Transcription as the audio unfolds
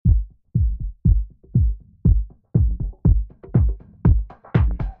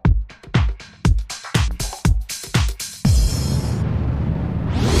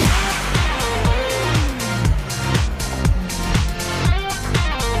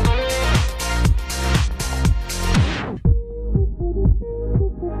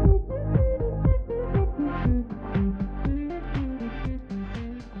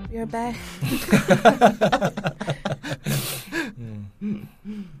네.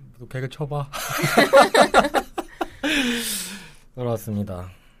 또 개그 쳐봐. 돌아왔습니다.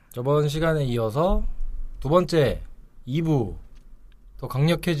 저번 시간에 이어서 두 번째 2부 더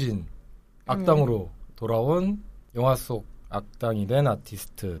강력해진 악당으로 돌아온 영화 속 악당이 된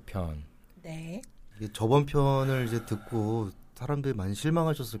아티스트 편. 네. 저번 편을 이제 듣고 사람들이 많이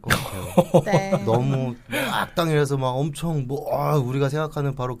실망하셨을 것 같아요. 네. 너무 악당이라서 막 엄청 우리가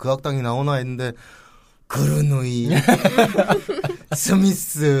생각하는 바로 그 악당이 나오나 했는데 그루누이,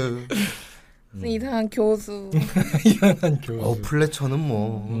 스미스, 이상한 교수. 이상한 교수. 플래처는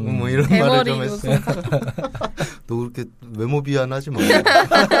뭐 이런 말을 좀 했어요. 너 그렇게 외모 비하하지 마.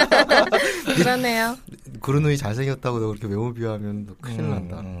 그러네요. 그루누이 잘생겼다고 너 그렇게 외모 비하하면 너 큰일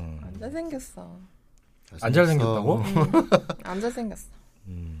난다. 안 잘생겼어. 안 잘생겼다고? 안 잘생겼어.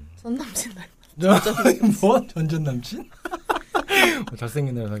 전 남친 닮았어. 뭐? 전전 남친?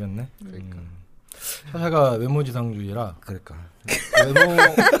 잘생긴 애를 사귀었네. 그러니까. 사샤가 외모지상주의라. 그러니까. 외모.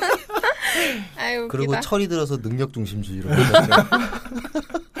 아유, 그리고 웃기다. 철이 들어서 능력 중심주의로.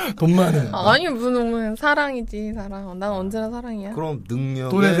 돈 많은. 아니 무슨 사랑이지 사랑. 난 언제나 사랑이야. 그럼 능력.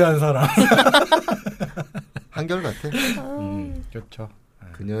 돈에 대한 사랑. 한결같아. 그렇죠.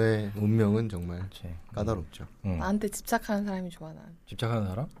 그녀의 운명은 정말 그렇지. 까다롭죠. 나한테 집착하는 사람이 좋아 난. 집착하는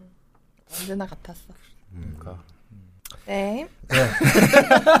사람? 언제나 같았어. 그러니까. 네.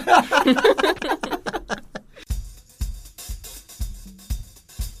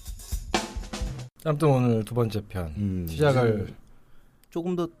 아무튼 오늘 두 번째 편 시작을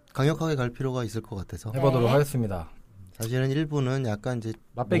조금 더 강력하게 갈 필요가 있을 것 같아서 해보도록 하겠습니다. 사실은 1부는 약간 이제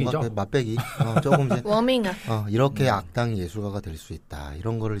맛배기죠. 맛배기 조금 이제 워밍업. 이렇게 악당이 예술가가 될 수 있다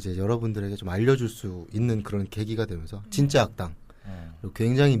이런 거를 이제 여러분들에게 좀 알려줄 수 있는 그런 계기가 되면서 진짜 악당 그리고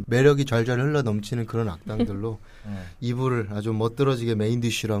굉장히 매력이 잘잘 흘러 넘치는 그런 악당들로 2부를 아주 멋들어지게 메인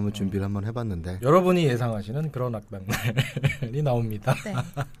디쉬로 한번 준비를 한번 해봤는데 여러분이 예상하시는 그런 악당들이 나옵니다. 네.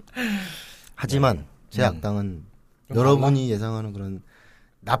 하지만 제 악당은 여러분이 예상하는 그런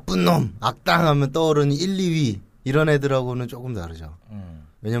나쁜 놈 악당 하면 떠오르는 1, 2위 이런 애들하고는 조금 다르죠.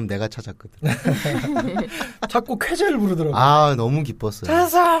 왜냐면 내가 찾았거든. 자꾸 쾌재를 부르더라고. 너무 기뻤어요.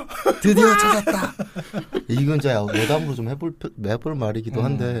 찾았어! 드디어 찾았다. 이건 진짜 여담으로 좀 해볼 말이기도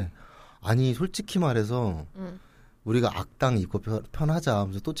한데 아니 솔직히 말해서 우리가 악당 입고 편하자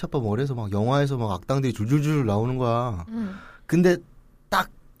하면서 또치아빠 머리에서 막 영화에서 막 악당들이 줄줄줄 나오는 거야. 근데 딱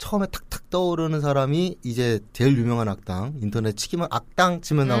처음에 탁탁 떠오르는 사람이 이제 제일 유명한 악당 인터넷 치기만 악당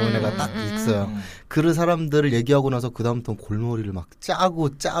치면 나오는 애가 딱 있어요. 그 사람들을 얘기하고 나서 그 다음부터 골머리를 막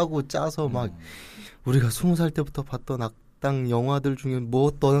짜서 막 우리가 20살 때부터 봤던 악당 영화들 중에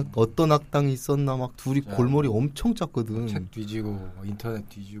뭐 어떤 악당이 있었나 막 둘이 골머리 엄청 짰거든. 책 뒤지고 인터넷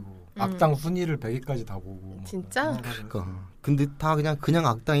뒤지고 악당 순위를 100위까지 다 보고. 진짜? 그러니까 근데 다 그냥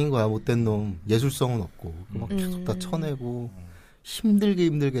악당인 거야. 못된 놈. 예술성은 없고 막 계속 다 쳐내고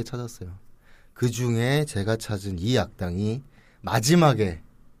힘들게 찾았어요. 그 중에 제가 찾은 이 악당이 마지막에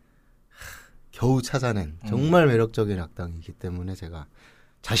겨우 찾아낸 정말 매력적인 악당이기 때문에 제가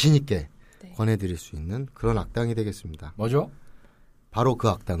자신 있게 권해드릴 수 있는 그런 악당이 되겠습니다. 뭐죠? 바로 그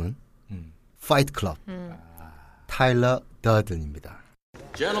악당은 파이트 클럽 타일러 더든입니다.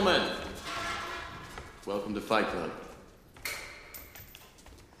 Gentlemen, welcome to Fight Club.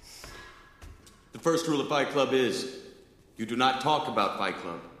 The first rule of Fight Club is you do not talk about Fight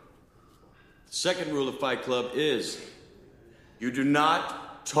Club. The second rule of Fight Club is you do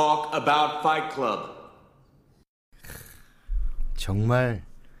not talk about Fight Club. 정말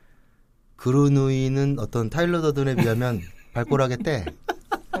그루누이는 어떤 타일러 더든에 비하면 발꼬락의 때.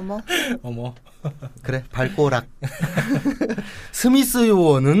 어머. 그래 발꼬락. 스미스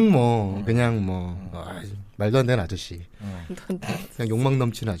요원은 뭐 그냥 말도 안 되는 아저씨. 그냥 욕망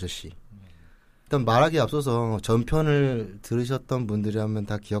넘치는 아저씨. 일단 말하기에 앞서서 전편을 들으셨던 분들이라면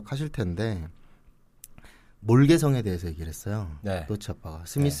다 기억하실 텐데 몰개성에 대해서 얘기를 했어요. 네. 또치아빠가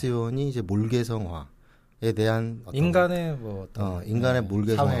스미스 요원이 이제 몰개성화에 대한 어떤 인간의 인간의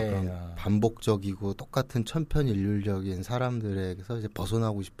몰개성화 사회나 반복적이고 똑같은 천편일률적인 사람들에게서 이제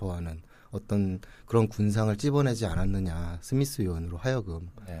벗어나고 싶어하는 어떤 그런 군상을 찝어내지 않았느냐 스미스 요원으로 하여금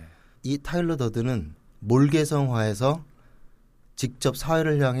이 타일러 더든은 몰개성화에서 직접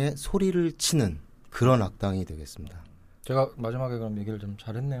사회를 향해 소리를 치는 그런 악당이 되겠습니다. 제가 마지막에 그럼 얘기를 좀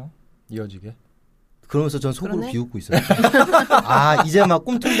잘했네요. 이어지게. 그러면서 전 속으로 비웃고 있어요. 이제 막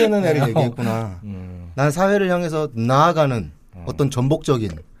꿈틀대는 애를 얘기했구나. 난 사회를 향해서 나아가는 어떤 전복적인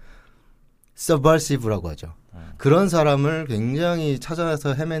subversive라고 하죠. 그런 사람을 굉장히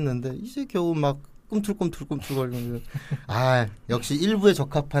찾아서 헤맸는데 이제 겨우 막 꿈틀꿈틀거리면서 아 역시 일부에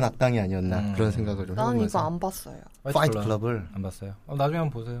적합한 악당이 아니었나 그런 생각을 좀 난 해보면서. 이거 안 봤어요. 파이트 클럽을 안 봤어요. 나중에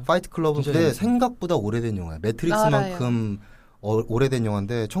한번 보세요. 파이트 클럽은 근데 생각보다 오래된 영화야. 매트릭스만큼 오래된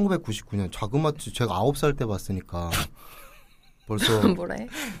영화인데 1999년 자그마치 제가 9살 때 봤으니까 벌써 뭐래?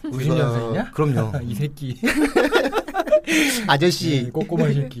 90년생이냐? 그럼요. 이 새끼. 아저씨. 꼬꼬마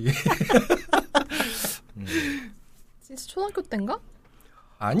새끼. 진짜 초등학교 때인가?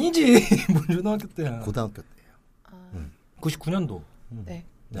 아니지. 뭔 초등학교 때야. 고등학교 때예요. 99년도. 네.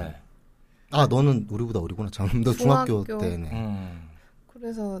 네. 아 너는 우리보다 어리구나. 참, 너 중학교 때네.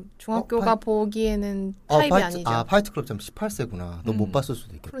 그래서 중학교가 보기에는 타입이 아니죠. 아 파이트 클럽 참 18세구나. 너 못 봤을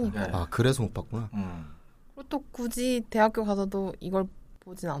수도 있겠다. 그러니까. 아 그래서 못 봤구나. 그리고 또 굳이 대학교 가서도 이걸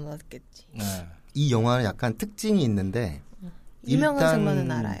보진 않았겠지. 네. 이 영화는 약간 특징이 있는데 유명한 일단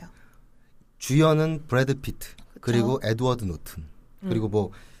장면은 알아요. 주연은 브래드 피트 그쵸? 그리고 에드워드 노튼 그리고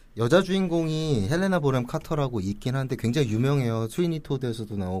뭐 여자 주인공이 헬레나 보렘 카터라고 있긴 한데 굉장히 유명해요. 스위니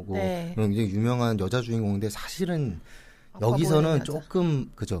토드에서도 나오고 네. 굉장히 유명한 여자 주인공인데 사실은 여기서는 조금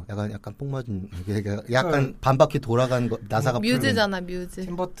그죠. 약간 뽕 맞은 약간 반바퀴 돌아간 거 나사가 뮤즈잖아 뮤즈.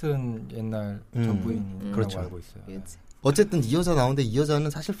 팀버튼 옛날 전부인이라고 그렇죠. 알고 있어요. 뮤즈. 어쨌든 이 여자 나오는데 이 여자는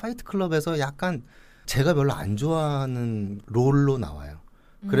사실 파이트 클럽에서 약간 제가 별로 안 좋아하는 롤로 나와요.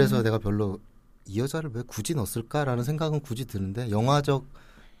 그래서 내가 별로 이 여자를 왜 굳이 넣었을까라는 생각은 굳이 드는데 영화적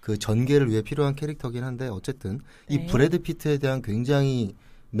그 전개를 위해 필요한 캐릭터긴 한데 어쨌든 이 브래드 피트에 대한 굉장히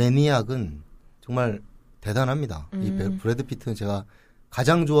매니악은 정말 대단합니다. 이 브래드 피트는 제가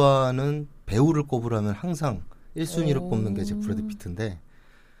가장 좋아하는 배우를 꼽으라면 항상 1순위로 꼽는 게 제 브래드 피트인데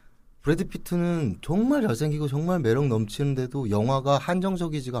브래드 피트는 정말 잘생기고 정말 매력 넘치는데도 영화가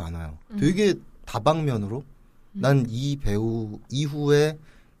한정적이지가 않아요. 되게 다방면으로 난 이 배우 이후에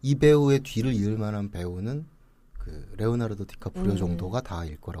이 배우의 뒤를 이을 만한 배우는 그 레오나르도 디카프리오 정도가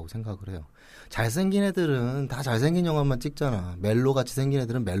다일 거라고 생각을 해요. 잘생긴 애들은 다 잘생긴 영화만 찍잖아. 멜로 같이 생긴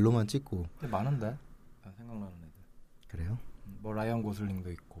애들은 멜로만 찍고. 근데 많은데 생각나는 애들. 그래요? 뭐 라이언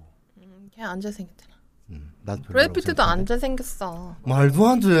고슬링도 있고. 걔 안 잘생겼잖아. 난 브래드 피트도 안 잘생겼어. 말도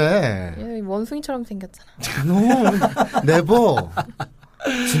안 돼. 얘 원숭이처럼 생겼잖아. 너 네버.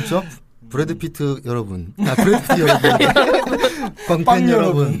 진짜? 브래드 피트 여러분. 브래드 피트 여러분. 광팬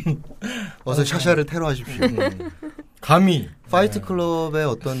여러분. 어서 샤샤를 테러하십시오. 감히 파이트 클럽의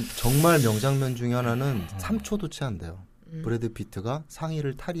어떤 정말 명장면 중에 하나는 3초도 채 안 돼요. 브래드 피트가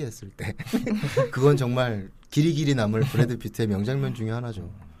상의를 탈의했을 때. 그건 정말 길이 남을 브래드 피트의 명장면 중에 하나죠.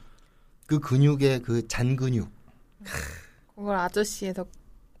 그 근육의 그 잔근육. 그걸 아저씨에서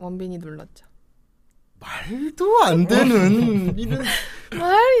원빈이 눌렀죠. 말도 안 되는 이런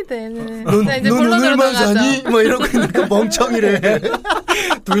말이 되는. 넌 오늘만 사니? 뭐 이러고 있는 그 멍청이래.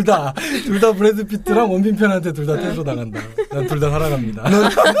 둘 다 브래드 피트랑 원빈 편한테 둘 다 때려 나간다. 난 둘 다 살아갑니다.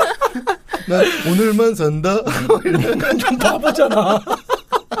 난 오늘만 산다. 좀 바보잖아.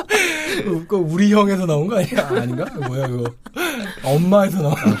 그 우리 형에서 나온 거 아니야? 아닌가? 뭐야 그거? 엄마에서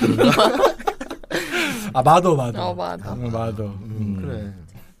나온 거. 마더. 마더. 그래.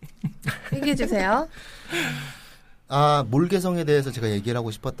 얘기해 주세요. 몰개성에 대해서 제가 얘기를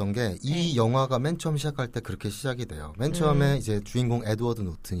하고 싶었던 게 이 영화가 맨 처음 시작할 때 그렇게 시작이 돼요. 맨 처음에 이제 주인공 에드워드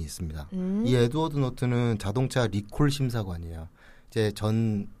노튼이 있습니다. 이 에드워드 노튼은 자동차 리콜 심사관이에요. 이제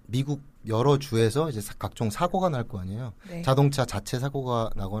전 미국 여러 주에서 이제 각종 사고가 날 거 아니에요. 네. 자동차 자체 사고가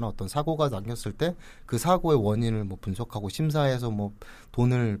나거나 어떤 사고가 남겼을 때 그 사고의 원인을 뭐 분석하고 심사해서 뭐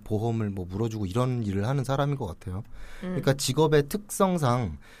돈을 보험을 뭐 물어주고 이런 일을 하는 사람인 것 같아요. 그러니까 직업의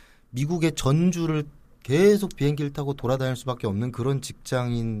특성상 미국의 전주를 계속 비행기를 타고 돌아다닐 수밖에 없는 그런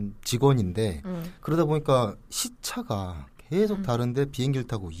직원인데 그러다 보니까 시차가 계속 다른데 비행기를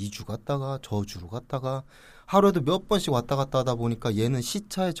타고 2주 갔다가 저주로 갔다가 하루에도 몇 번씩 왔다 갔다 하다 보니까 얘는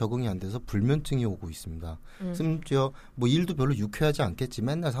시차에 적응이 안 돼서 불면증이 오고 있습니다. 심지어 뭐 일도 별로 유쾌하지 않겠지.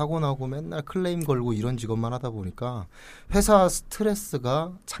 맨날 사고 나고 맨날 클레임 걸고 이런 직업만 하다 보니까 회사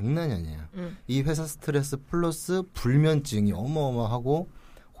스트레스가 장난이 아니에요. 이 회사 스트레스 플러스 불면증이 어마어마하고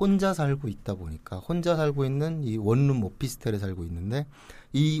혼자 살고 있다 보니까 혼자 살고 있는 이 원룸 오피스텔에 살고 있는데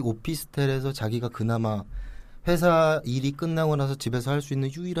이 오피스텔에서 자기가 그나마 회사 일이 끝나고 나서 집에서 할 수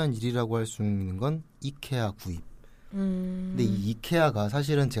있는 유일한 일이라고 할 수 있는 건 이케아 구입. 근데 이 이케아가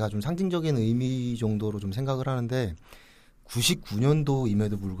사실은 제가 좀 상징적인 의미 정도로 좀 생각을 하는데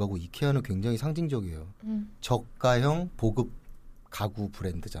 99년도임에도 불구하고 이케아는 굉장히 상징적이에요. 저가형 보급 가구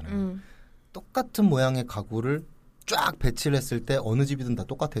브랜드잖아요. 똑같은 모양의 가구를 쫙 배치를 했을 때 어느 집이든 다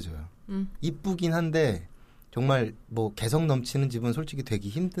똑같아져요. 이쁘긴 한데 정말 뭐 개성 넘치는 집은 솔직히 되기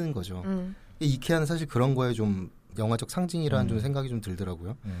힘든 거죠. 이케아는 사실 그런 거에 좀 영화적 상징이라는 좀 생각이 좀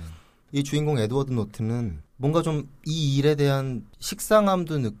들더라고요. 이 주인공 에드워드 노튼은 뭔가 좀 이 일에 대한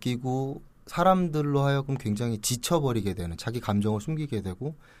식상함도 느끼고 사람들로 하여금 굉장히 지쳐버리게 되는, 자기 감정을 숨기게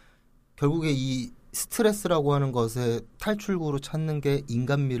되고, 결국에 이 스트레스라고 하는 것의 탈출구로 찾는 게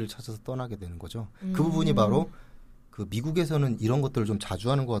인간미를 찾아서 떠나게 되는 거죠. 그 부분이 바로 그 미국에서는 이런 것들을 좀 자주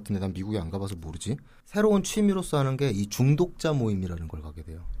하는 것 같은데 난 미국에 안 가봐서 모르지. 새로운 취미로서 하는 게 이 중독자 모임이라는 걸 가게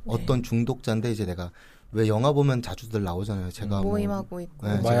돼요. 네. 어떤 중독자인데 이제 내가 왜 영화 보면 자주들 나오잖아요. 제가 모임하고 있고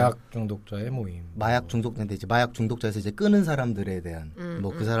네, 마약 중독자의 모임. 마약 중독자인데 이제 마약 중독자에서 이제 끊은 사람들에 대한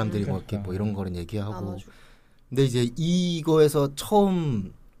뭐 그 사람들이 뭐 이렇게 뭐 이런 거를 얘기하고. 근데 이제 이거에서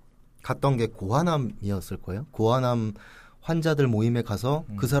처음 갔던 게 고아남이었을 거예요. 고아남 환자들 모임에 가서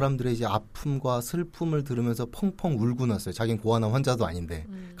그 사람들의 이제 아픔과 슬픔을 들으면서 펑펑 울고 났어요. 자기는 고아남 환자도 아닌데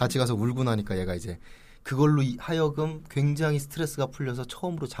같이 가서 울고 나니까 얘가 이제 그걸로 하여금 굉장히 스트레스가 풀려서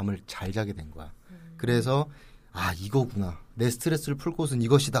처음으로 잠을 잘 자게 된 거야. 그래서 아 이거구나. 내 스트레스를 풀 곳은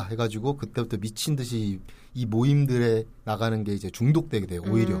이것이다 해가지고 그때부터 미친 듯이 이 모임들에 나가는 게 이제 중독되게 돼요.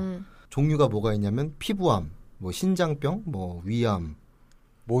 오히려. 종류가 뭐가 있냐면 피부암, 뭐 신장병, 뭐 위암.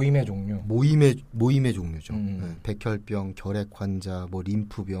 모임의 종류. 모임의 종류죠. 네. 백혈병, 결핵 환자, 뭐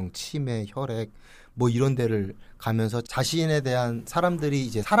림프병, 치매, 혈액, 뭐 이런 데를 가면서 자신에 대한 사람들이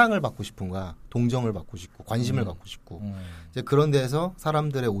이제 사랑을 받고 싶은 거야. 동정을 받고 싶고, 관심을 갖고 싶고. 이제 그런 데에서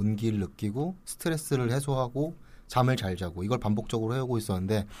사람들의 온기를 느끼고, 스트레스를 해소하고, 잠을 잘 자고, 이걸 반복적으로 해오고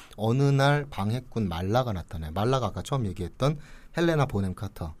있었는데, 어느 날 방해꾼 말라가 나타나요. 말라가 아까 처음 얘기했던 헬레나 보넴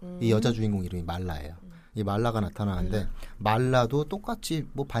카터. 이 여자 주인공 이름이 말라예요. 이 말라가 나타나는데 말라도 똑같이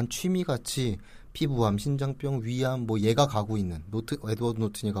뭐 반취미 같이 피부암, 신장병, 위암 뭐 얘가 가고 있는 에드워드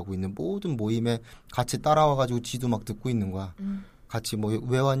노튼이 가고 있는 모든 모임에 같이 따라와가지고 지도 막 듣고 있는 거야. 같이 뭐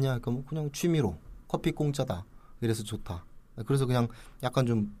왜 왔냐? 그러니까 뭐 그냥 취미로 커피 공짜다. 이래서 좋다. 그래서 그냥 약간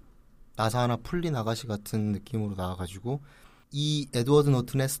좀 나사 하나 풀린 아가씨 같은 느낌으로 나와가지고 이 에드워드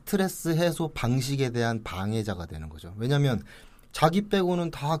노튼의 스트레스 해소 방식에 대한 방해자가 되는 거죠. 왜냐하면 자기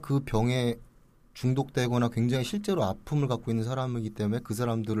빼고는 다 그 병에 중독되거나 굉장히 실제로 아픔을 갖고 있는 사람이기 때문에 그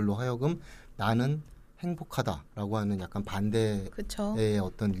사람들로 하여금 나는 행복하다라고 하는 약간 반대의 그쵸.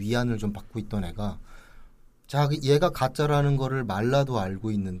 어떤 위안을 좀 받고 있던 애가 얘가 가짜라는 거를 말라도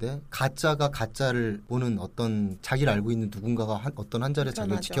알고 있는데 가짜가 가짜를 보는 어떤 자기를 알고 있는 누군가가 어떤 한 자리에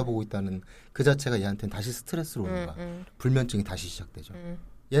자기를 지켜보고 있다는 그 자체가 얘한테는 다시 스트레스로 오는 거야. 불면증이 다시 시작되죠.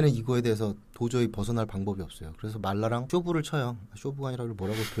 얘는 이거에 대해서 도저히 벗어날 방법이 없어요. 그래서 말라랑 쇼부를 쳐요. 쇼부가 아니라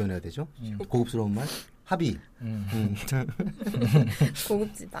뭐라고 표현해야 되죠? 고급스러운 말? 합의.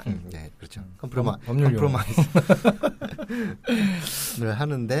 고급지다. 네, 그렇죠. 컴프로마이즈를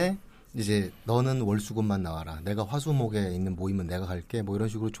하는데 이제 너는 월수금만 나와라. 내가 화수목에 있는 모임은 내가 갈게. 뭐 이런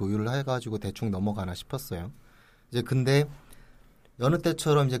식으로 조율을 해가지고 대충 넘어가나 싶었어요. 이제 근데 여느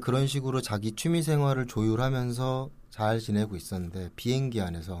때처럼 이제 그런 식으로 자기 취미 생활을 조율하면서 잘 지내고 있었는데 비행기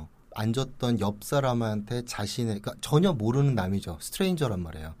안에서 앉았던 옆 사람한테 그러니까 전혀 모르는 남이죠. 스트레인저란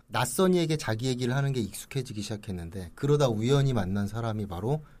말이에요. 낯선 이에게 자기 얘기를 하는 게 익숙해지기 시작했는데 그러다 우연히 만난 사람이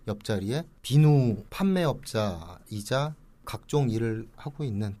바로 옆자리에 비누 판매업자이자 각종 일을 하고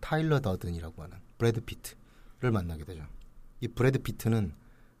있는 타일러 더든이라고 하는 브래드 피트를 만나게 되죠. 이 브래드 피트는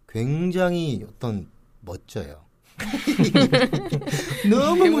굉장히 멋져요.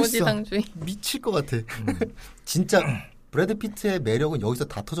 너무 멋있어. 미칠 것 같아. 진짜 브래드 피트의 매력은 여기서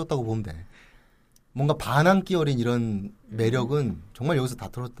다 터졌다고 보면 돼. 뭔가 반항기 어린 이런 매력은 정말 여기서 다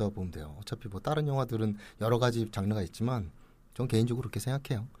터졌다고 보면 돼요. 어차피 뭐 다른 영화들은 여러 가지 장르가 있지만 전 개인적으로 그렇게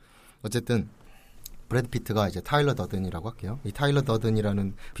생각해요. 어쨌든 브래드 피트가 이제 타일러 더든이라고 할게요. 이 타일러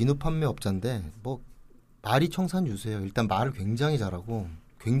더든이라는 비누 판매업자인데 뭐 말이 청산유수예요. 일단 말을 굉장히 잘하고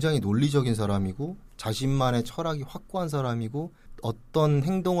굉장히 논리적인 사람이고 자신만의 철학이 확고한 사람이고 어떤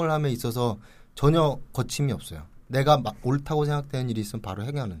행동을 함에 있어서 전혀 거침이 없어요. 내가 옳다고 생각되는 일이 있으면 바로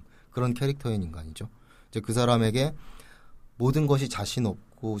행하는 그런 캐릭터인 인간이죠. 이제 그 사람에게 모든 것이 자신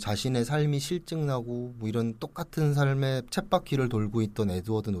없고 자신의 삶이 실증나고 뭐 이런 똑같은 삶의 쳇바퀴를 돌고 있던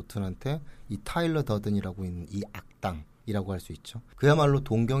에드워드 노튼한테 이 타일러 더든이라고 있는 이 악당이라고 할 수 있죠. 그야말로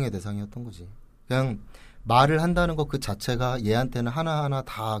동경의 대상이었던 거지. 그냥 말을 한다는 것 그 자체가 얘한테는 하나하나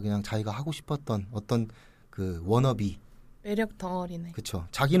다 그냥 자기가 하고 싶었던 어떤 그 워너비 매력 덩어리네. 그렇죠.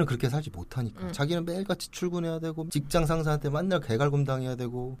 자기는 그렇게 살지 못하니까. 자기는 매일같이 출근해야 되고 직장 상사한테 맨날 개갈굼 당해야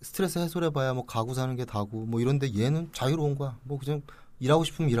되고 스트레스 해소를 해봐야 뭐 가구 사는 게 다고 뭐 이런데 얘는 자유로운 거야. 뭐 그냥 일하고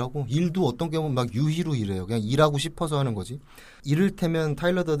싶으면 일하고 일도 어떤 경우는 막 유희로 일해요. 그냥 일하고 싶어서 하는 거지. 이를테면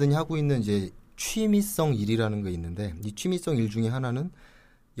타일러 더든이 하고 있는 이제 취미성 일이라는 게 있는데 이 취미성 일 중에 하나는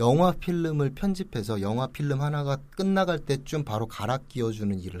영화 필름을 편집해서 영화 필름 하나가 끝나갈 때쯤 바로 갈아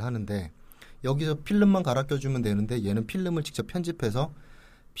끼워주는 일을 하는데 여기서 필름만 갈아 껴주면 되는데 얘는 필름을 직접 편집해서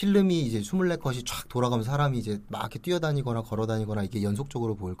필름이 이제 24컷이 쫙 돌아가면서 사람이 이제 막 이렇게 뛰어다니거나 걸어다니거나 이게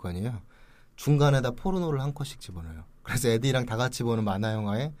연속적으로 보일 거 아니에요. 중간에다 포르노를 한 컷씩 집어넣어요. 그래서 애들이랑 다 같이 보는 만화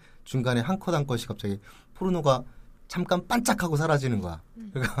영화에 중간에 한 컷 한 컷이 갑자기 포르노가 잠깐 반짝하고 사라지는 거야.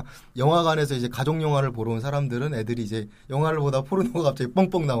 그러니까 영화관에서 이제 가족 영화를 보러 온 사람들은 애들이 이제 영화를 보다 포르노가 갑자기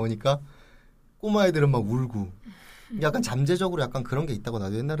뻥뻥 나오니까 꼬마 애들은 막 울고 약간 잠재적으로 약간 그런 게 있다고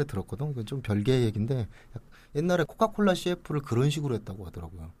나도 옛날에 들었거든. 이건 좀 별개의 얘기인데 옛날에 코카콜라 CF를 그런 식으로 했다고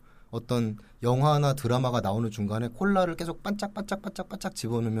하더라고요. 어떤 영화나 드라마가 나오는 중간에 콜라를 계속 반짝반짝반짝반짝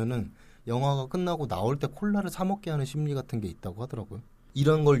집어넣으면은 영화가 끝나고 나올 때 콜라를 사 먹게 하는 심리 같은 게 있다고 하더라고요.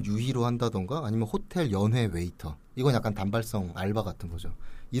 이런 걸 유희로 한다던가 아니면 호텔 연회 웨이터 이건 약간 단발성 알바 같은 거죠.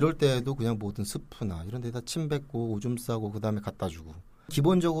 이럴 때에도 그냥 모든 스프나 이런 데다 침 뱉고 오줌 싸고 그 다음에 갖다 주고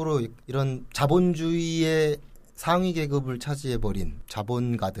기본적으로 이런 자본주의의 상위 계급을 차지해버린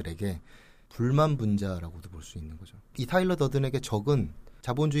자본가들에게 불만 분자라고도 볼 수 있는 거죠. 이 타일러 더든에게 적은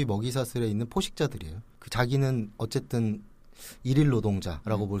자본주의 먹이사슬에 있는 포식자들이에요. 그 자기는 어쨌든 일일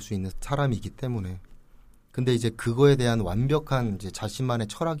노동자라고 볼 수 있는 사람이기 때문에 근데 이제 그거에 대한 완벽한 이제 자신만의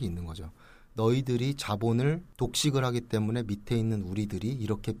철학이 있는 거죠. 너희들이 자본을 독식을 하기 때문에 밑에 있는 우리들이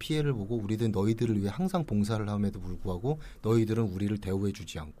이렇게 피해를 보고 우리들은 너희들을 위해 항상 봉사를 함에도 불구하고 너희들은 우리를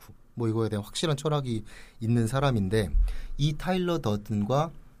대우해주지 않고 뭐 이거에 대한 확실한 철학이 있는 사람인데 이 타일러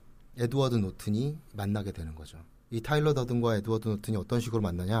더든과 에드워드 노튼이 만나게 되는 거죠. 이 타일러 더든과 에드워드 노튼이 어떤 식으로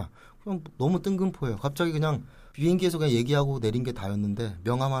만나냐 그냥 너무 뜬금포예요. 갑자기 그냥 비행기에서 그냥 얘기하고 내린 게 다였는데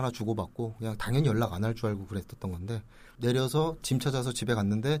명함 하나 주고받고 그냥 당연히 연락 안 할 줄 알고 그랬었던 건데 내려서 짐 찾아서 집에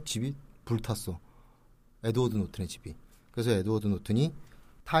갔는데 집이 불탔어. 에드워드 노튼의 집이. 그래서 에드워드 노튼이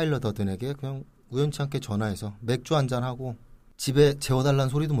타일러 더든에게 그냥 우연치 않게 전화해서 맥주 한잔하고 집에 재워달라는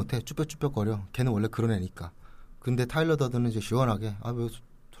소리도 못해. 쭈뼛쭈뼛거려. 걔는 원래 그런 애니까. 근데 타일러 더든은 이제 시원하게 왜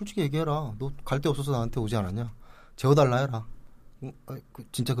솔직히 얘기해라. 너 갈 데 없어서 나한테 오지 않았냐. 재워달라 해라.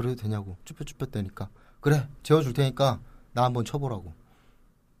 진짜 그래도 되냐고. 쭈뼛쭈뼛대니까. 그래 재워줄 테니까 나 한번 쳐보라고.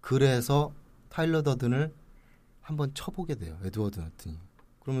 그래서 타일러 더든을 한번 쳐보게 돼요. 에드워드 노튼이.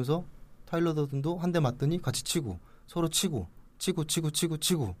 그러면서 타일러 더든도 한 대 맞더니 같이 치고 서로 치고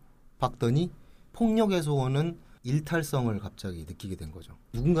박더니 폭력에서 오는 일탈성을 갑자기 느끼게 된 거죠.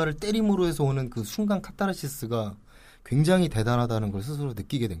 누군가를 때림으로 해서 오는 그 순간 카타르시스가 굉장히 대단하다는 걸 스스로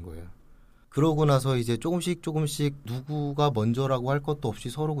느끼게 된 거예요. 그러고 나서 이제 조금씩 누구가 먼저라고 할 것도 없이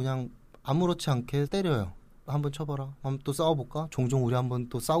서로 그냥 아무렇지 않게 때려요. 한번 쳐봐라. 한번 또 싸워볼까? 종종 우리 한번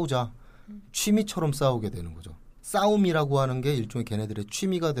또 싸우자. 취미처럼 싸우게 되는 거죠. 싸움이라고 하는 게 일종의 걔네들의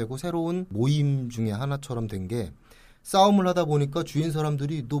취미가 되고 새로운 모임 중에 하나처럼 된 게 싸움을 하다 보니까 주위인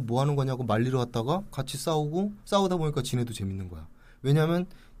사람들이 너 뭐 하는 거냐고 말리러 왔다가 같이 싸우고 싸우다 보니까 지네도 재밌는 거야. 왜냐하면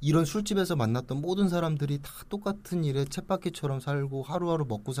이런 술집에서 만났던 모든 사람들이 다 똑같은 일에 쳇바퀴처럼 살고 하루하루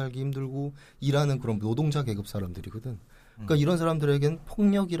먹고 살기 힘들고 일하는 그런 노동자 계급 사람들이거든. 그러니까 이런 사람들에겐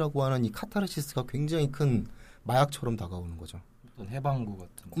폭력이라고 하는 이 카타르시스가 굉장히 큰 마약처럼 다가오는 거죠. 어떤 해방구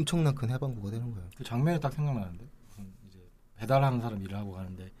같은. 엄청난 큰 해방구가 되는 거예요. 그 장면이 딱 생각나는데 이제 배달하는 사람 일을 하고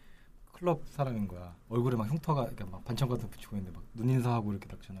가는데 클럽 사람인 거야. 얼굴에 막 흉터가 이렇게 막 반창 같은 거 붙이고 있는데 막 눈인사하고 이렇게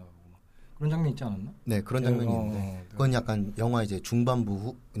딱 지나가고 막 그런 장면 있지 않았나? 네, 그런 장면이 있는데 그건 약간 영화 이제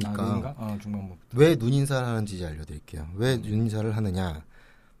중반부니까 중반부. 왜 눈인사를 하는지 이제 알려드릴게요. 왜 눈인사를 하느냐?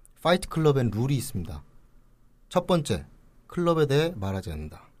 파이트 클럽엔 룰이 있습니다. 첫 번째, 클럽에 대해 말하지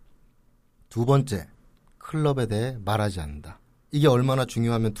않는다. 두 번째, 클럽에 대해 말하지 않는다. 이게 얼마나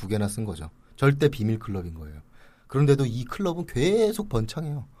중요하면 두 개나 쓴 거죠. 절대 비밀 클럽인 거예요. 그런데도 이 클럽은 계속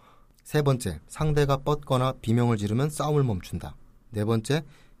번창해요. 세 번째, 상대가 뻗거나 비명을 지르면 싸움을 멈춘다. 네 번째,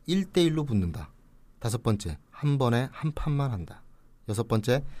 1대1로 붙는다. 다섯 번째, 한 번에 한 판만 한다. 여섯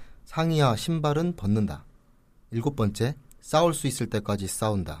번째, 상의와 신발은 벗는다. 일곱 번째, 싸울 수 있을 때까지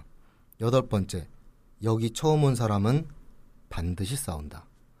싸운다. 여덟 번째, 여기 처음 온 사람은 반드시 싸운다.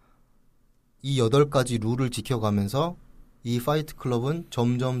 이 8가지 룰을 지켜가면서 이 파이트 클럽은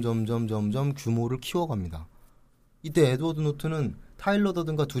점점 규모를 키워갑니다. 이때 에드워드 노튼은 타일러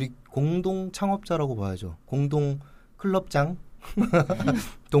더든과 둘이 공동 창업자라고 봐야죠. 공동 클럽장?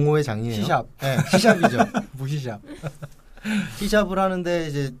 동호회 장이에요. 시샵. 네, 시샵이죠. 무시샵. 시샵을 하는데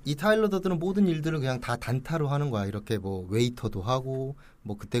이제 이 타일러 더든은 모든 일들을 그냥 다 단타로 하는 거야. 이렇게 뭐 웨이터도 하고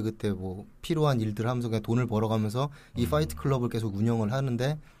뭐 그때 뭐 필요한 일들 하면서 그냥 돈을 벌어가면서 이 파이트 클럽을 계속 운영을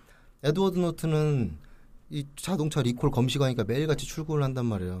하는데 에드워드 노튼은 이 자동차 리콜 검시관이니까 매일같이 출근을 한단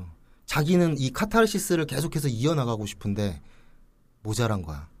말이에요. 자기는 이 카타르시스를 계속해서 이어나가고 싶은데 모자란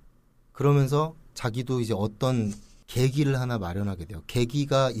거야. 그러면서 자기도 이제 어떤 계기를 하나 마련하게 돼요.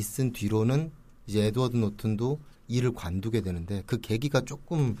 계기가 있은 뒤로는 이제 에드워드 노튼도 일을 관두게 되는데 그 계기가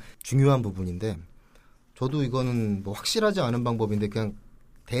조금 중요한 부분인데 저도 이거는 뭐 확실하지 않은 방법인데 그냥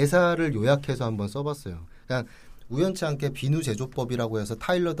대사를 요약해서 한번 써봤어요. 그냥 우연치 않게 비누 제조법이라고 해서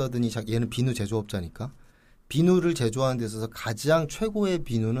타일러 더든이 얘는 비누 제조업자니까 비누를 제조하는 데 있어서 가장 최고의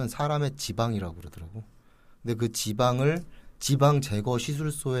비누는 사람의 지방이라고 그러더라고. 근데 그 지방을 지방 제거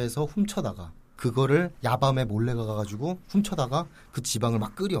시술소에서 훔쳐다가 그거를 야밤에 몰래 가가지고 훔쳐다가 그 지방을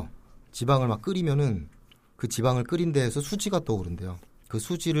막 끓여. 지방을 막 끓이면은 그 지방을 끓인 데에서 수지가 떠오른대요. 그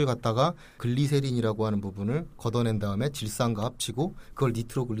수지를 갖다가 글리세린이라고 하는 부분을 걷어낸 다음에 질산과 합치고 그걸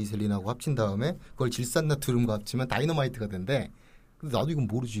니트로글리세린하고 합친 다음에 그걸 질산나트륨과 합치면 다이너마이트가 된대. 근데 나도 이건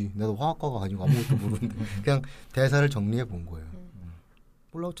모르지. 나도 화학과가 아니고 아무것도 모르는데 그냥 대사를 정리해 본 거예요.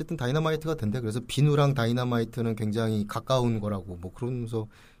 몰라 어쨌든 다이너마이트가 된대. 그래서 비누랑 다이너마이트는 굉장히 가까운 거라고 뭐 그러면서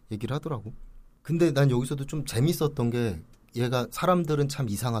얘기를 하더라고. 근데 난 여기서도 좀 재밌었던 게 얘가 사람들은 참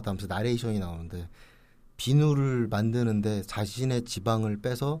이상하다면서 나레이션이 나오는데 비누를 만드는데 자신의 지방을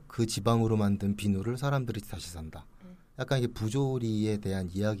빼서 그 지방으로 만든 비누를 사람들이 다시 산다. 약간 이게 부조리에 대한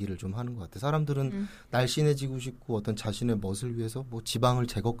이야기를 좀 하는 것 같아. 사람들은 날씬해지고 싶고 어떤 자신의 멋을 위해서 뭐 지방을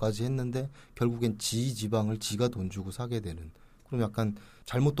제거까지 했는데 결국엔 지 지방을 지가 돈 주고 사게 되는. 그럼 약간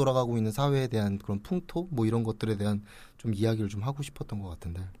잘못 돌아가고 있는 사회에 대한 그런 풍토 뭐 이런 것들에 대한 좀 이야기를 좀 하고 싶었던 것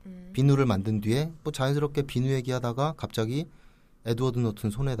같은데 비누를 만든 뒤에 뭐 자연스럽게 비누 얘기하다가 갑자기 에드워드 노튼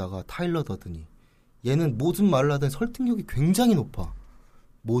손에다가 타일러 더든이 얘는 무슨 말을 하든 설득력이 굉장히 높아.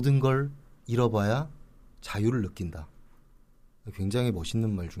 모든 걸 잃어봐야 자유를 느낀다. 굉장히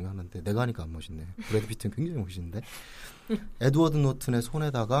멋있는 말 중에 하나인데 내가 하니까 안 멋있네. 브래드 피트는 굉장히 멋있는데 에드워드 노튼의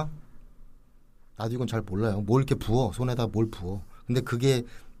손에다가 나도 이건 잘 몰라요. 뭘 이렇게 부어. 손에다 뭘 부어. 근데 그게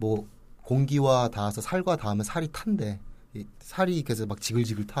뭐 공기와 닿아서 살과 닿으면 살이 탄대. 이 살이 그래서 막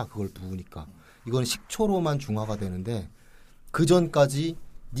지글지글 타. 그걸 부으니까. 이건 식초로만 중화가 되는데 그 전까지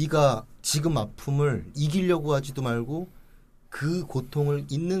네가 지금 아픔을 이기려고 하지도 말고 그 고통을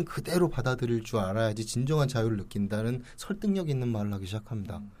있는 그대로 받아들일 줄 알아야지 진정한 자유를 느낀다는 설득력 있는 말을 하기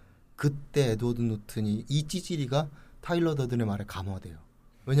시작합니다. 그때 에드워드 노튼이 이 찌질이가 타일러 더든의 말에 감화돼요.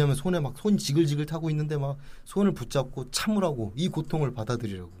 왜냐하면 손에 막 손 지글지글 타고 있는데 막 손을 붙잡고 참으라고 이 고통을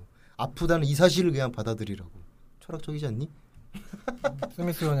받아들이라고 아프다는 이 사실을 그냥 받아들이라고. 철학적이지 않니?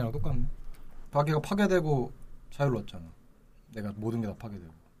 스미스 연이랑 똑같네. 자기가 파괴되고 자유를 얻잖아. 내가 모든 게 다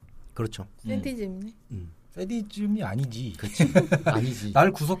파괴되고. 그렇죠. 세디즘이네. 세디즘이 아니지. 그렇지. 아니지.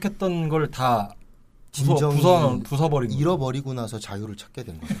 날 구속했던 걸 다 부숴버리고 잃어버리고 나서 자유를 찾게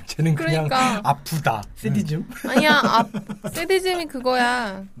된 거야. 쟤는 그냥 그러니까. 아프다. 세디즘? 아니야. 세디즘이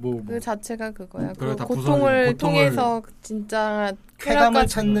그거야. 뭐. 그 자체가 그거야. 그걸 다 고통을 통해서 진짜 쾌감을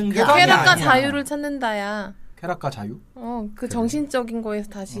찾는 게 쾌락과 아니야. 자유를 찾는다야. 쾌락과 자유? 그 정신적인 거에서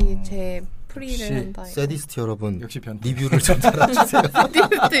다시 제 프리를 한다. 세디스트 여러분 역시 변태. 리뷰를 좀 달아주세요.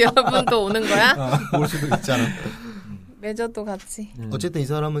 세디스트 여러분도 오는 거야? 올 수도 있잖아. 매저도 같이. 어쨌든 이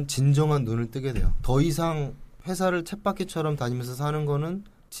사람은 진정한 눈을 뜨게 돼요. 더 이상 회사를 쳇바퀴처럼 다니면서 사는 거는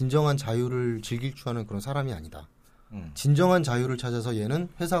진정한 자유를 즐길 줄 아는 그런 사람이 아니다. 진정한 자유를 찾아서 얘는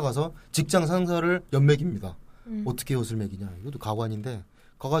회사 가서 직장 상사를 연맥입니다. 어떻게 옷을 매기냐. 이것도 가관인데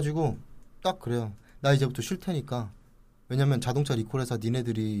가가지고 딱 그래요. 나 이제부터 쉴 테니까. 왜냐면 자동차 리콜회사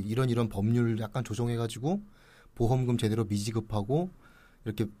니네들이 이런 법률 약간 조정해가지고 보험금 제대로 미지급하고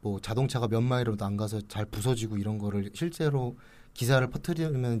이렇게 뭐 자동차가 몇 마일로도 안 가서 잘 부서지고 이런 거를 실제로 기사를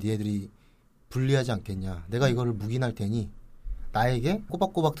퍼뜨리면 니네들이 불리하지 않겠냐. 내가 이거를 묵인할 테니 나에게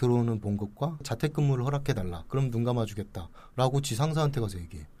꼬박꼬박 들어오는 봉급과 자택근무를 허락해달라. 그럼 눈 감아주겠다. 라고 지 상사한테 가서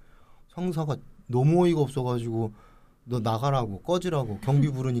얘기해. 상사가 너무 어이가 없어가지고 너 나가라고 꺼지라고 경비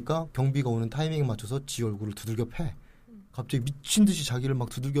부르니까 경비가 오는 타이밍에 맞춰서 지 얼굴을 두들겨 패. 갑자기 미친 듯이 자기를 막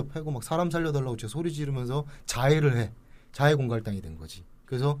두들겨 패고 막 사람 살려달라고 진짜 소리 지르면서 자해를 해. 자해 공갈당이 된 거지.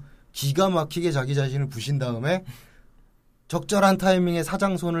 그래서 기가 막히게 자기 자신을 부신 다음에 적절한 타이밍에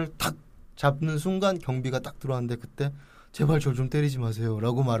사장 손을 탁 잡는 순간 경비가 딱 들어왔는데 그때 제발 절 좀 때리지 마세요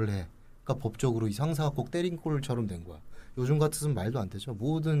라고 말을 해. 그러니까 법적으로 이 상사가 꼭 때린 꼴처럼 된 거야. 요즘 같으면 말도 안 되죠.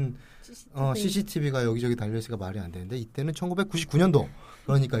 모든 CCTV가 여기저기 달려있으니까 말이 안 되는데 이때는 1999년도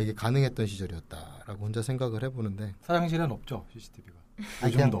그러니까 이게 가능했던 시절이었다라고 혼자 생각을 해보는데 사장실엔 없죠 CCTV가.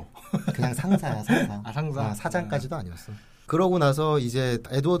 요즘도 그냥 상사야 상사. 상사. 사장까지도 아니었어. 그러고 나서 이제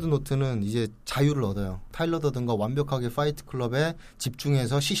에드워드 노튼은 이제 자유를 얻어요. 타일러 더든과 완벽하게 파이트 클럽에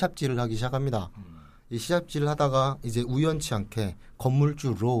집중해서 시샵질을 하기 시작합니다. 이 시샵질을 하다가 이제 우연치 않게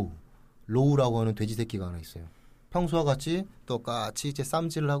건물주 로우라고 하는 돼지 새끼가 하나 있어요. 평소와 같이 똑같이 이제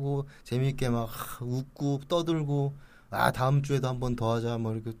쌈질을 하고 재미있게 막 웃고 떠들고 다음 주에도 한 번 더 하자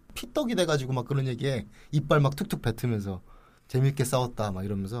뭐 이렇게 피떡이 돼가지고 막 그런 얘기에 이빨 막 툭툭 뱉으면서 재미있게 싸웠다 막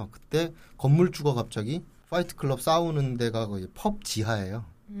이러면서 그때 건물주가 갑자기 파이트 클럽 싸우는 데가 거의 펍 지하예요.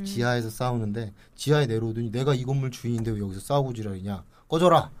 지하에서 싸우는데 지하에 내려오더니 내가 이 건물 주인인데 왜 여기서 싸우고 지랄이냐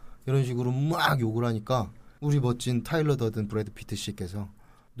꺼져라 이런 식으로 막 욕을 하니까 우리 멋진 타일러 더든 브래드 피트 씨께서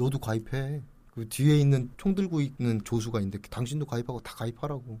너도 가입해. 그 뒤에 있는 총 들고 있는 조수가 있는데 당신도 가입하고 다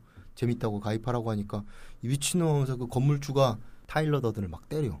가입하라고 재밌다고 가입하라고 하니까 이 미친놈 하면서 그 건물주가 타일러 더든을 막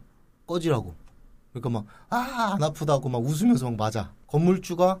때려 꺼지라고 그러니까 막 안 아프다고 막 웃으면서 막 맞아.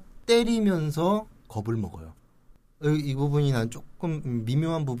 건물주가 때리면서 겁을 먹어요. 이 부분이 난 조금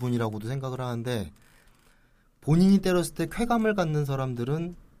미묘한 부분이라고도 생각을 하는데 본인이 때렸을 때 쾌감을 갖는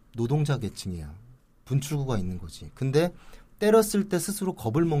사람들은 노동자 계층이야. 분출구가 있는 거지. 근데 때렸을 때 스스로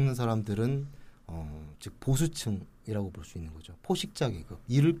겁을 먹는 사람들은 즉 보수층이라고 볼 수 있는 거죠. 포식자 계급.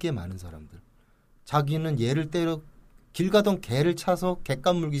 잃을 게 많은 사람들. 자기는 얘를 때려 길 가던 개를 차서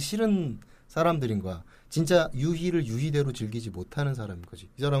갯감 물기 싫은 사람들인 거야. 진짜 유희를 유희대로 즐기지 못하는 사람인 거지.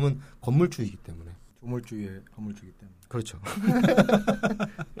 이 사람은 건물주의이기 때문에. 조물주의의 건물주이기 때문에. 그렇죠.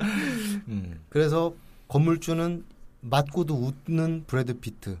 그래서 건물주는 맞고도 웃는 브래드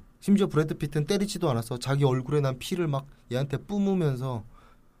피트. 심지어 브래드 피트는 때리지도 않았어. 자기 얼굴에 난 피를 막 얘한테 뿜으면서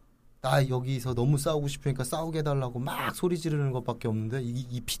나 여기서 너무 싸우고 싶으니까 싸우게 해달라고 막 소리 지르는 것밖에 없는데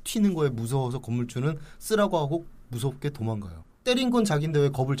이 피 튀는 거에 무서워서 건물주는 쓰라고 하고 무섭게 도망가요. 때린 건 자기인데 왜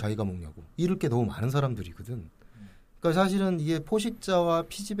겁을 자기가 먹냐고. 잃을 게 너무 많은 사람들이거든. 그러니까 사실은 이게 포식자와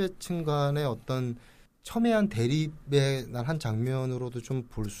피지배층 간의 어떤 첨예한 대립의 한 장면으로도 좀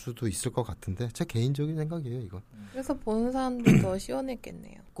볼 수도 있을 것 같은데 제 개인적인 생각이에요, 이건. 그래서 보는 사람도 더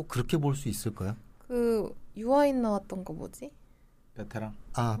시원했겠네요. 꼭 그렇게 볼 수 있을까요? 그 유아인 나왔던 거 뭐지? 베테랑.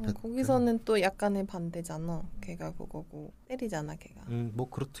 거기서는 또 약간의 반대잖아. 걔가 그거고 때리잖아, 걔가. 뭐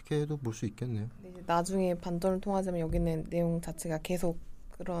그렇게 해도 볼 수 있겠네요. 근데 이제 나중에 반전을 통하자면 여기는 내용 자체가 계속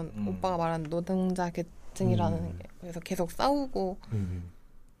그런 오빠가 말한 노동자 계층이라는 그래서 계속 싸우고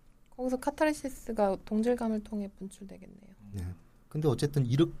거기서 카타르시스가 동질감을 통해 분출되겠네요. 네. 근데 어쨌든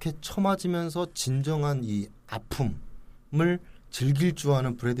이렇게 처맞으면서 진정한 이 아픔을 즐길 줄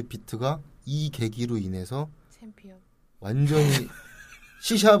아는 브래드 피트가 이 계기로 인해서 챔피언. 완전히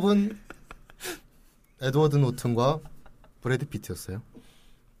시샵은 에드워드 노튼과 브래드 피트였어요.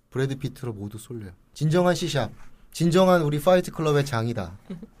 브래드 피트로 모두 쏠려요. 진정한 시샵, 진정한 우리 파이트 클럽의 장이다.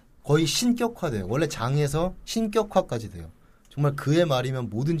 거의 신격화돼요. 원래 장에서 신격화까지 돼요. 정말 그의 말이면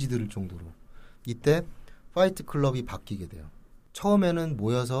뭐든지 들을 정도로. 이때 파이트 클럽이 바뀌게 돼요. 처음에는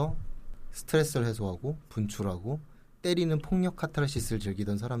모여서 스트레스를 해소하고 분출하고 때리는 폭력 카타르시스를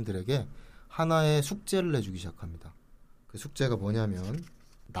즐기던 사람들에게 하나의 숙제를 내주기 시작합니다. 그 숙제가 뭐냐면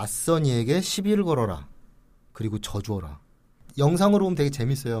낯선 이에게 시비를 걸어라. 그리고 저주어라. 영상으로 보면 되게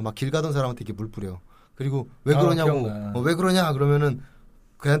재밌어요. 막 길 가던 사람한테 이렇게 물 뿌려. 그리고 왜 그러냐고. 왜 그러냐 그러면은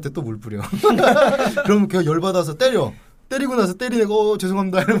그한테 또 물 뿌려. 그러면 걔가 열받아서 때려. 때리고 나서 때리고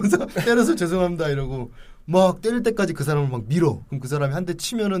죄송합니다 이러면서 때려서 죄송합니다 이러고 막 때릴 때까지 그 사람을 막 밀어. 그럼 그 사람이 한 대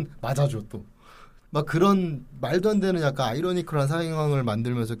치면은 맞아줘 또. 막 그런 말도 안 되는 약간 아이러니컬한 상황을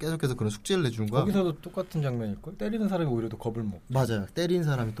만들면서 계속해서 그런 숙제를 내주는 거야. 거기서도 똑같은 장면일걸? 때리는 사람이 오히려 더 겁을 먹. 맞아요. 때린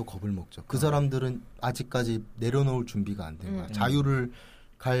사람이 또 겁을 먹죠. 그 사람들은 아직까지 내려놓을 준비가 안 된 거야. 자유를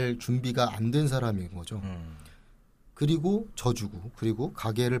갈 준비가 안 된 사람인 거죠. 그리고 져주고 그리고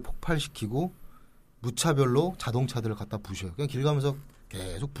가게를 폭발시키고 무차별로 자동차들을 갖다 부셔요. 그냥 길 가면서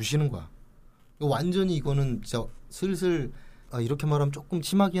계속 부시는 거야. 완전히 이거는 진짜 슬슬 이렇게 말하면 조금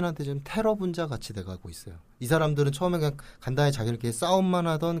심하긴 한데 좀 테러 분자 같이 돼가고 있어요. 이 사람들은 처음에 그냥 간단히 자기들끼리 싸움만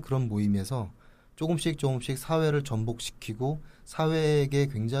하던 그런 모임에서 조금씩 사회를 전복시키고 사회에게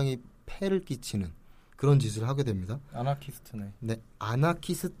굉장히 폐를 끼치는 그런 짓을 하게 됩니다. 아나키스트네. 네,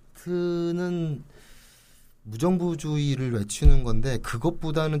 아나키스트는 무정부주의를 외치는 건데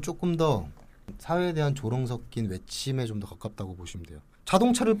그것보다는 조금 더 사회에 대한 조롱 섞인 외침에 좀 더 가깝다고 보시면 돼요.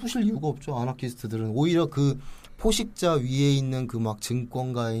 자동차를 부실 이유가 없죠. 아나키스트들은 오히려 그 포식자 위에 있는 그 막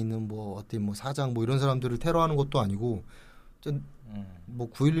증권가에 있는 뭐 어떤 뭐 사장 뭐 이런 사람들을 테러하는 것도 아니고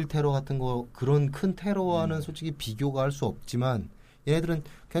뭐 9.11 테러 같은 거 그런 큰 테러와는 솔직히 비교가 할 수 없지만 얘네들은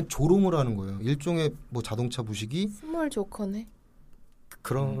그냥 조롱을 하는 거예요. 일종의 뭐 자동차 부식이 스몰 조커네.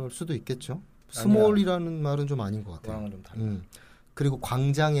 그럴 수도 있겠죠. 스몰이라는 말은 좀 아닌 것 같아요. 좀 달라. 그리고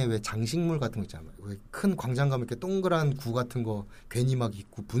광장에 왜 장식물 같은 거 있잖아요. 왜 큰 광장 가면 이렇게 동그란 구 같은 거 괜히 막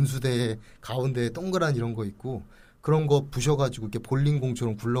있고 분수대 가운데에 동그란 이런 거 있고 그런 거 부셔가지고 이렇게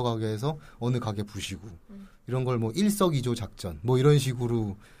볼링공처럼 굴러가게 해서 어느 가게 부시고 이런 걸 뭐 일석이조 작전 뭐 이런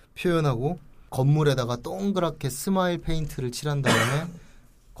식으로 표현하고 건물에다가 동그랗게 스마일 페인트를 칠한 다음에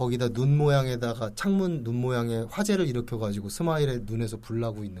거기다 눈 모양에다가 창문 눈 모양에 화재를 일으켜가지고 스마일의 눈에서 불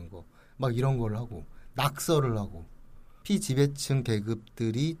나고 있는 거 막 이런 걸 하고 낙서를 하고 피지배층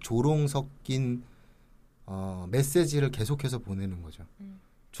계급들이 조롱 섞인 메시지를 계속해서 보내는 거죠.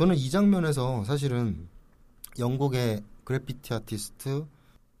 저는 이 장면에서 사실은 영국의 그래피티 아티스트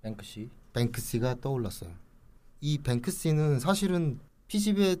뱅크시가 떠올랐어요. 이 뱅크시는 사실은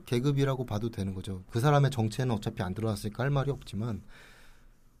피지배 계급이라고 봐도 되는 거죠. 그 사람의 정체는 어차피 안 드러났으니까 할 말이 없지만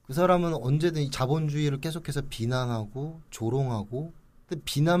그 사람은 언제든 자본주의를 계속해서 비난하고 조롱하고 근데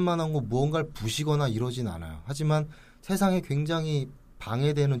비난만 하고 무언가를 부시거나 이러진 않아요. 하지만 세상에 굉장히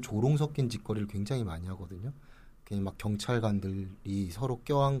방해되는 조롱 섞인 짓거리를 굉장히 많이 하거든요. 그냥 막 경찰관들이 서로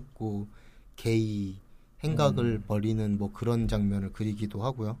껴안고 게이 행각을 벌이는 뭐 그런 장면을 그리기도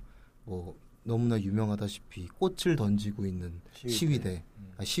하고요. 뭐 너무나 유명하다시피 꽃을 던지고 있는 시위대.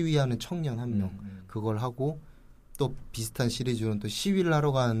 시위하는 청년 한 명 그걸 하고 또 비슷한 시리즈로는 또 시위를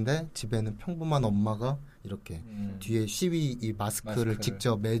하러 가는데 집에는 평범한 엄마가 이렇게 뒤에 시위 이 마스크를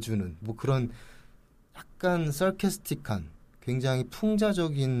직접 매주는 뭐 그런 약간 서캐스틱한 굉장히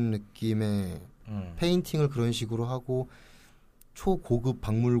풍자적인 느낌의 페인팅을 그런 식으로 하고 초고급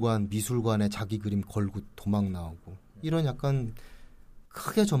박물관 미술관에 자기 그림 걸고 도망 나오고 이런 약간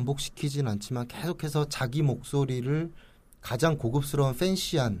크게 전복시키진 않지만 계속해서 자기 목소리를 가장 고급스러운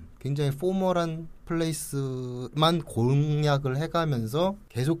팬시한 굉장히 포멀한 플레이스만 공략을 해가면서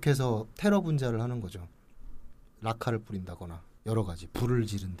계속해서 테러 분자를 하는 거죠. 락카를 뿌린다거나 여러 가지 불을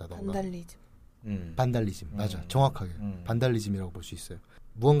지른다던가 반달리즘 맞아 정확하게 반달리즘이라고 볼 수 있어요.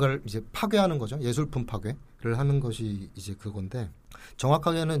 무언가를 이제 파괴하는 거죠. 예술품 파괴를 하는 것이 이제 그건데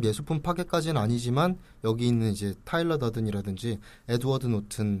정확하게는 예술품 파괴까지는 아니지만 여기 있는 이제 타일러 더든이라든지 에드워드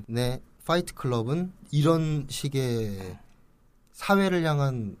노튼의 파이트 클럽은 이런 식의 사회를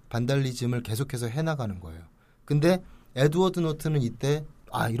향한 반달리즘을 계속해서 해나가는 거예요. 근데 에드워드 노튼은 이때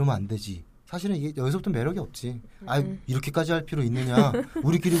이러면 안 되지. 사실은 이게 여기서부터 매력이 없지. 이렇게까지 할 필요 있느냐.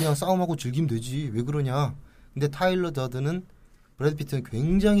 우리끼리 그냥 싸움하고 즐기면 되지. 왜 그러냐. 근데 타일러 더든은 브래드 피트는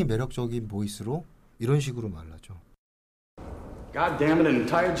굉장히 매력적인 보이스로 이런 식으로 말하죠. God damn it, an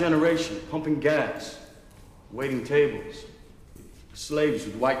entire generation pumping gas, waiting tables, slaves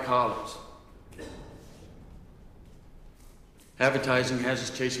with white collars. Advertising has us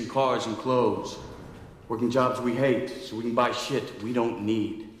chasing cars and clothes, working jobs we hate so we can buy shit we don't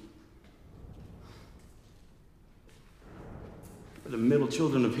need. We're the middle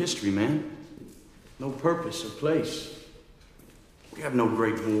children of history, man. No purpose or place. We have no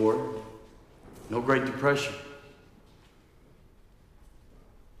great war, no great depression.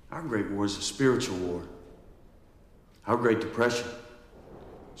 Our great war is a spiritual war. Our great depression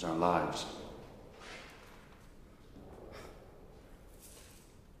is our lives.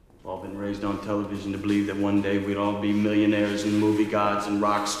 We've all been raised on television to believe that one day we'd all be millionaires and movie gods and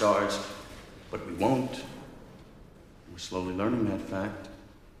rock stars, but we won't. We're slowly learning that fact.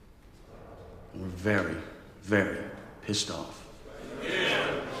 And we're very, very pissed off.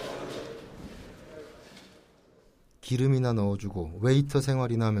 기름이나 넣어주고 웨이터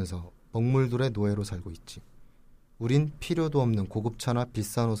생활이나 하면서 먹물들의 노예로 살고 있지. 우린 필요도 없는 고급차나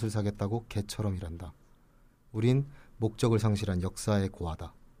비싼 옷을 사겠다고 개처럼 일한다. 우린 목적을 상실한 역사의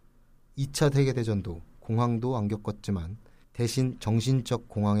고아다. 2차 세계대전도 공황도 안 겪었지만 대신 정신적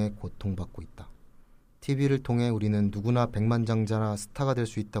공황에 고통받고 있다. TV를 통해 우리는 누구나 백만장자나 스타가 될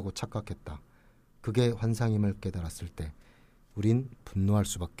수 있다고 착각했다. 그게 환상임을 깨달았을 때 우린 분노할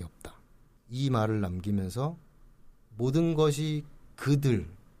수밖에 없다. 이 말을 남기면서 모든 것이 그들,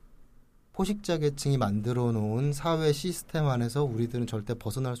 포식자 계층이 만들어 놓은 사회 시스템 안에서 우리들은 절대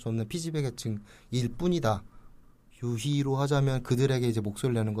벗어날 수 없는 피지배 계층일 뿐이다. 유희로 하자면 그들에게 이제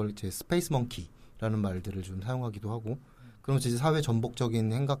목소리를 내는 걸 이제 스페이스 몽키라는 말들을 좀 사용하기도 하고, 그러면서 이제 사회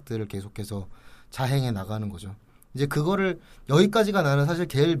전복적인 행각들을 계속해서 자행해 나가는 거죠. 이제 그거를 여기까지가 나는 사실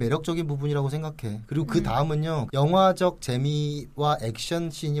제일 매력적인 부분이라고 생각해. 그리고 그 다음은요, 영화적 재미와 액션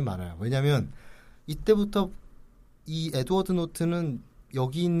씬이 많아요. 왜냐하면 이때부터 이 에드워드 노튼은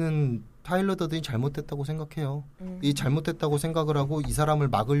여기 있는 타일러 더든이 잘못됐다고 생각해요. 이 잘못됐다고 생각을 하고 이 사람을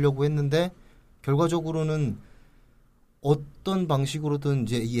막으려고 했는데 결과적으로는 어떤 방식으로든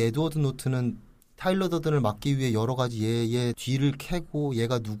이제 이 에드워드 노튼은 타일러 더든을 막기 위해 여러 가지 얘의 뒤를 캐고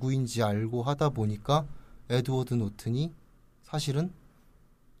얘가 누구인지 알고 하다 보니까 에드워드 노튼이 사실은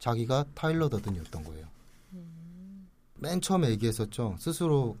자기가 타일러 더든이었던 거예요. 맨 처음에 얘기했었죠.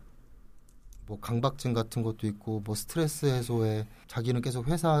 스스로 뭐 강박증 같은 것도 있고 뭐 스트레스 해소에 자기는 계속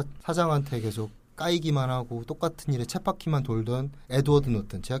회사 사장한테 계속 까이기만 하고 똑같은 일에 쳇바퀴만 돌던 에드워드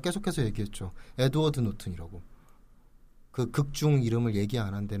노튼. 제가 계속해서 얘기했죠. 에드워드 노튼이라고. 그 극중 이름을 얘기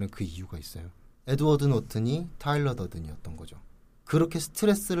안 한 데는 그 이유가 있어요. 에드워드 노튼이 타일러 더든이었던 거죠. 그렇게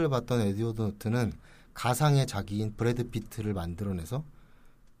스트레스를 받던 에드워드 노튼은 가상의 자기인 브래드 피트를 만들어내서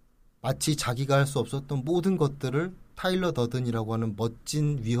마치 자기가 할 수 없었던 모든 것들을 타일러 더든이라고 하는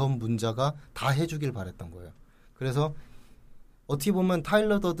멋진 위험 문자가 다 해주길 바랬던 거예요. 그래서 어떻게 보면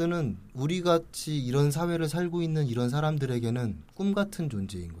타일러 더든은 우리같이 이런 사회를 살고 있는 이런 사람들에게는 꿈같은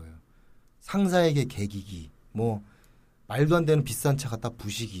존재인 거예요. 상사에게 개기기, 뭐 말도 안 되는 비싼 차 갖다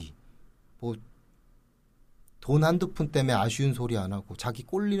부시기, 뭐 돈 한두 푼 때문에 아쉬운 소리 안 하고 자기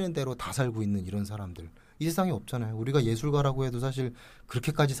꼴리는 대로 다 살고 있는 이런 사람들. 이 세상에 없잖아요. 우리가 예술가라고 해도 사실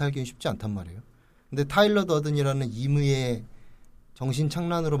그렇게까지 살기는 쉽지 않단 말이에요. 근데 타일러 더든이라는 임의의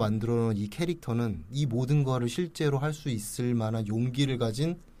정신착란으로 만들어놓은 이 캐릭터는 이 모든 거를 실제로 할 수 있을 만한 용기를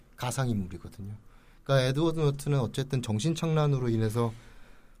가진 가상인물이거든요. 그러니까 에드워드 노튼은 어쨌든 정신착란으로 인해서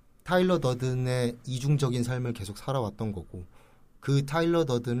타일러 더든의 이중적인 삶을 계속 살아왔던 거고 그 타일러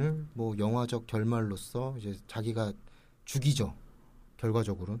더든을 뭐 영화적 결말로서 이제 자기가 죽이죠.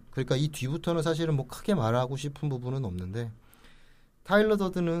 결과적으로는. 그러니까 이 뒤부터는 사실은 뭐 크게 말하고 싶은 부분은 없는데 타일러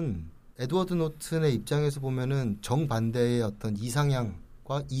더든은 에드워드 노튼의 입장에서 보면은 정반대의 어떤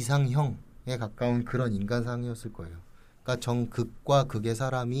이상향과 이상형에 가까운 그런 인간상이었을 거예요. 그러니까 정극과 극의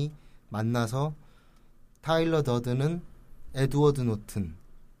사람이 만나서 타일러 더든은 에드워드 노튼,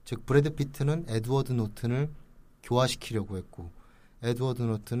 즉 브래드 피트는 에드워드 노튼을 교화시키려고 했고 에드워드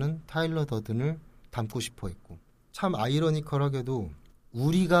노튼은 타일러 더든을 닮고 싶어 했고 참 아이러니컬하게도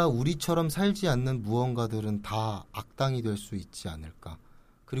우리가 우리처럼 살지 않는 무언가들은 다 악당이 될 수 있지 않을까.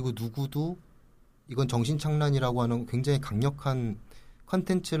 그리고 누구도 이건 정신착란이라고 하는 굉장히 강력한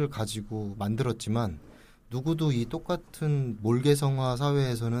컨텐츠를 가지고 만들었지만 누구도 이 똑같은 몰개성화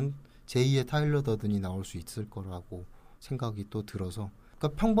사회에서는 제2의 타일러 더든이 나올 수 있을 거라고 생각이 또 들어서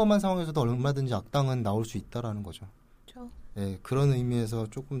그러니까 평범한 상황에서도 얼마든지 악당은 나올 수 있다라는 거죠. 그렇죠. 네, 그런 의미에서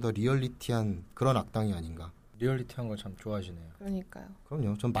조금 더 리얼리티한 그런 악당이 아닌가. 리얼리티한 걸 참 좋아하시네요. 그러니까요.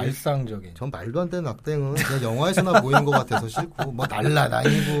 그럼요. 일상적인. 말도 안 되는 악당은 그냥 영화에서나 보이는 것 같아서 싫고 뭐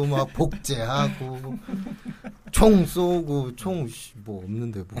날라다니고 막 복제하고 총 쏘고 총 뭐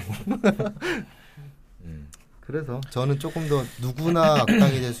없는데 뭐. 그래서 저는 조금 더 누구나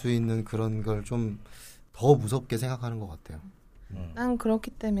악당이 될 수 있는 그런 걸 좀 더 무섭게 생각하는 것 같아요. 난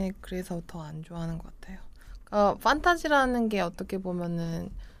그렇기 때문에 그래서 더 안 좋아하는 것 같아요. 그러니까 판타지라는 게 어떻게 보면은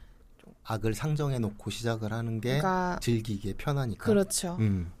악을 상정해 놓고 시작을 하는 게 그러니까 즐기기에 편하니까. 그렇죠.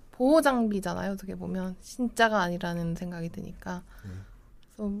 보호 장비잖아요. 어떻게 보면 진짜가 아니라는 생각이 드니까.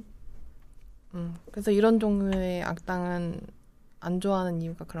 그래서 이런 종류의 악당은 안 좋아하는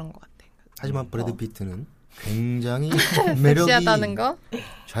이유가 그런 것 같아요. 하지만 브래드 피트는 굉장히 매력이 섹시하다는 거?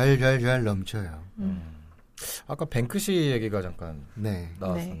 잘 넘쳐요. 아까 뱅크시 얘기가 잠깐 네.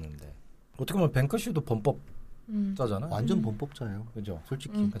 나왔었는데 어떻게 보면 뱅크시도 범법자잖아요. 완전 범법자예요. 그죠?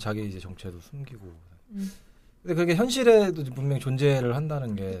 솔직히 그러니까 자기 이제 정체도 숨기고. 근데 그게 현실에도 분명히 존재를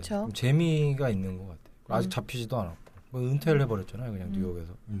한다는 게 좀 재미가 있는 것 같아요. 아직 잡히지도 않았고 뭐 은퇴를 해버렸잖아요. 그냥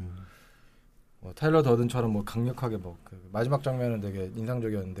뉴욕에서. 뭐 타일러 더든처럼 뭐 강력하게 뭐 그 마지막 장면은 되게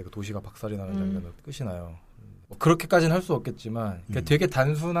인상적이었는데 그 도시가 박살이 나는 장면은 끝이 나요. 뭐 그렇게까지는 할 수 없겠지만 되게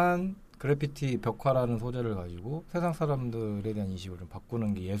단순한 그래피티 벽화라는 소재를 가지고 세상 사람들에 대한 인식을 좀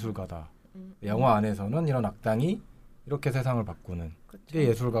바꾸는 게 예술가다. 영화 안에서는 이런 악당이 이렇게 세상을 바꾸는 게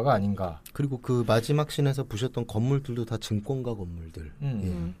예술가가 아닌가. 그리고 그 마지막 씬에서 보셨던 건물들도 다 증권가 건물들.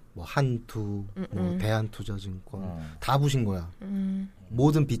 예. 뭐 한투, 뭐 대한투자증권 다 부신 거야.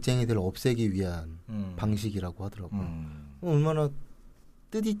 모든 빚쟁이들을 없애기 위한 방식이라고 하더라고요. 얼마나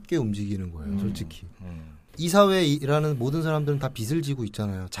뜻있게 움직이는 거예요, 솔직히. 이 사회에 일하는 모든 사람들은 다 빚을 지고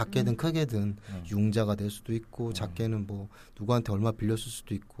있잖아요. 작게든 크게든 융자가 될 수도 있고 작게는 뭐 누구한테 얼마 빌렸을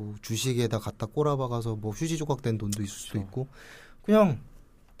수도 있고 주식에다 갖다 꼬라박아서 뭐 휴지 조각 된 돈도 있을 수도 있고 그냥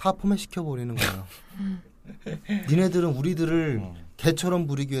다 포맷시켜버리는 거야. 니네들은 우리들을 개처럼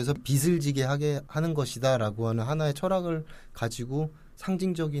부리기 위해서 빚을 지게 하게 하는 것이다 라고 하는 하나의 철학을 가지고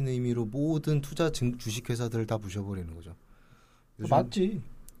상징적인 의미로 모든 투자 주식회사들을 다 부셔버리는 거죠. 맞지.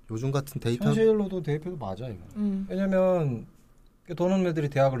 요즘 같은 데이터 현실로도 대입해도 맞아 이거. 왜냐면 돈 없는 애들이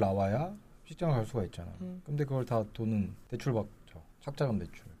대학을 나와야 직장을 갈 수가 있잖아. 근데 그걸 다 돈은 대출 받죠. 삭자금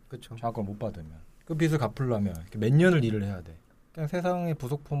대출. 그렇죠. 장학금 못 받으면 그 빚을 갚으려면 이렇게 몇 년을 일을 해야 돼. 그냥 세상의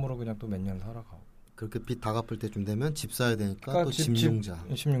부속품으로 그냥 또 몇 년 살아가고. 그렇게 빚 다 갚을 때쯤 되면 집 사야 되니까 또 집융자.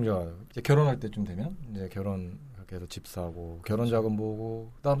 집융자. 이제 결혼할 때쯤 되면 이제 결혼 그렇게 해서 집 사고 결혼 자금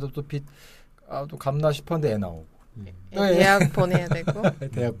모으고 그다음에 또 빚 또 갚나 싶었는데 애 나오고. 대학 보내야 되고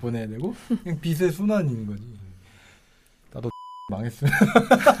대학 보내야 되고 그냥 빚의 순환인 거지. 나도 망했으면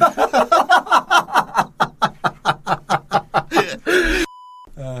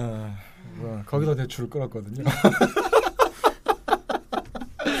거기서 대출을 끌었거든요.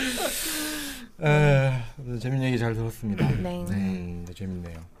 재밌는 얘기 잘 들었습니다. 네,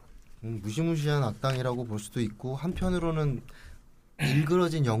 재밌네요. 무시무시한 악당이라고 볼 수도 있고 한편으로는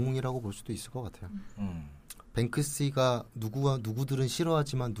일그러진 영웅이라고 볼 수도 있을 것 같아요. 뱅크시가 누구들은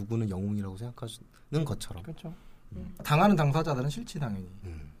싫어하지만 누구는 영웅이라고 생각하는 것처럼. 그렇죠. 당하는 당사자들은 싫지 당연히.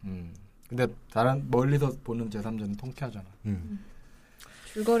 근데 다른 멀리서 보는 제3자는 통쾌하잖아.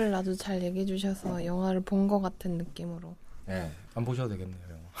 줄거리를 아주 잘 얘기해 주셔서 영화를 본 것 같은 느낌으로. 네, 안 보셔도 되겠네요.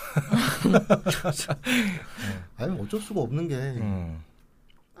 영화. 아니 어쩔 수가 없는 게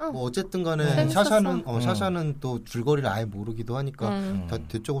뭐 어쨌든 간에 샤샤는 또 줄거리를 아예 모르기도 하니까 다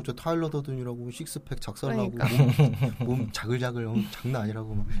대쪽어쩌 타일러 더든이라고 식스팩 작살나고 그러니까. 몸 자글자글 장난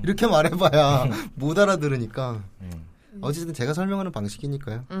아니라고 막 이렇게 말해봐야 못 알아들으니까 어쨌든 제가 설명하는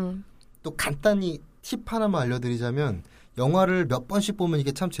방식이니까요. 또 간단히 팁 하나만 알려드리자면 영화를 몇 번씩 보면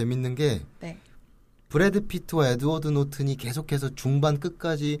이게 참 재밌는 게 네. 브래드 피트와 에드워드 노튼이 계속해서 중반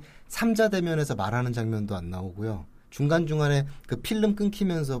끝까지 3자 대면에서 말하는 장면도 안 나오고요. 중간중간에 그 필름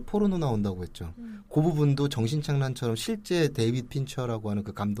끊기면서 포르노 나온다고 했죠. 그 부분도 정신장난처럼 실제 데이비드 핀처라고 하는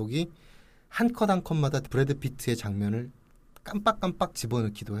그 감독이 한 컷 한 컷마다 브래드 피트의 장면을 깜빡깜빡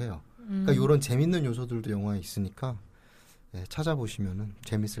집어넣기도 해요. 그러니까 이런 재밌는 요소들도 영화에 있으니까 네, 찾아보시면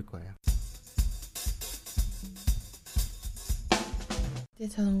재밌을 거예요. 이제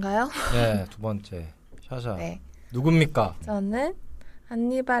저는가요? 네, 두 번째 샤샤. 네. 누굽니까? 저는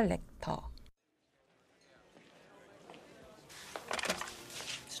한니발 렉터.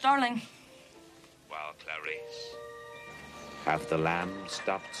 Starling. Well, Clarice, have the lambs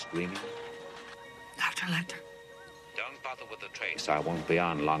stopped screaming? Dr. Lecter. Don't bother with the trace. I won't be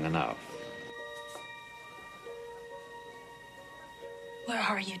on long enough. Where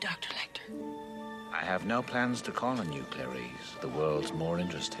are you, Dr. Lecter? I have no plans to call on you, Clarice. The world's more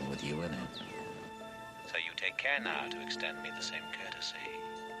interesting with you in it. So you take care now to extend me the same courtesy.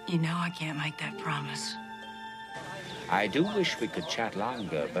 You know I can't make that promise. I do wish we could chat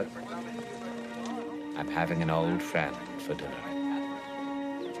longer, but I'm having an old friend for dinner.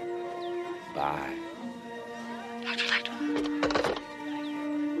 Bye. Dr. Lecter.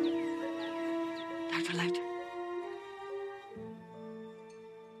 Dr. Lecter.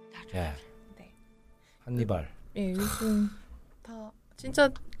 예. 네. 한니발. 예, 요즘 다 진짜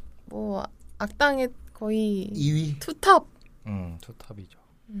뭐 악당의 거의 2위. 투탑. 투탑이죠.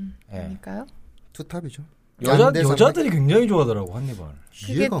 예. 아닐까요? 투탑이죠. 여자들이 굉장히 좋아하더라고 한니발.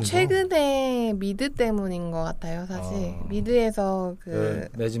 그게 최근에 미드 때문인 것 같아요, 사실. 미드에서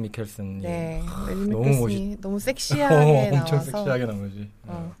매즈 미켈슨. 네, 매즈 미켈슨이 너무 섹시하게 나와서. 엄청 섹시하게 나오지.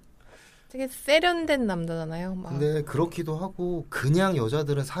 되게 세련된 남자잖아요. 막. 근데 그렇기도 하고 그냥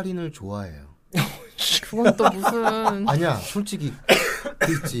여자들은 살인을 좋아해요. 그건 또 무슨 아니야, 솔직히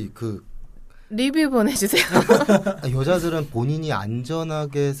그 있지 그 리뷰 보내주세요. 여자들은 본인이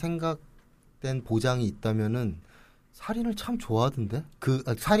안전하게 생각된 보장이 있다면은 살인을 참 좋아하던데.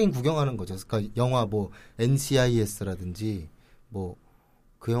 살인 구경하는 거죠. 그러니까 영화 뭐 NCIS라든지 뭐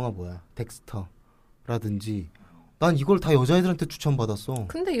그 영화 뭐야 덱스터라든지. 난 이걸 다 여자애들한테 추천받았어.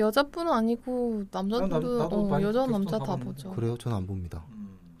 근데 여자뿐 아니고 남자들도 여자 남자 다 보죠. 그래요? 전 안 봅니다.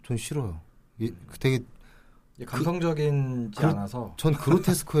 전 싫어요. 되게 감성적인지 않아서. 전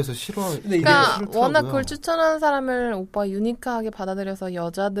그로테스크해서 싫어해요. 그러니까 워낙 그걸 추천하는 사람을 오빠 유니크하게 받아들여서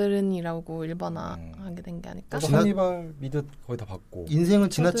여자들은이라고 일반화하게 된 게 아닐까? 저도 한니발 미드 거의 다 봤고.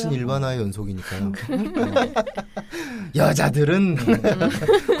 인생은 지나친 일반화의 연속이니까요. 여자들은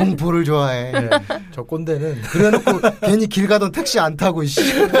공포를 좋아해. 네, 저 꼰대는 그래놓고 괜히 길 가던 택시 안 타고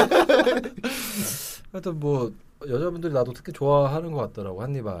하여튼 뭐 여자분들이 나도 특히 좋아하는 것 같더라고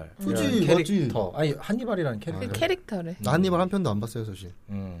한니발. 그치, 캐릭터. 아니 한니발이라는 캐릭터. 그 캐릭터를. 나 한니발 한 편도 안 봤어요, 사실.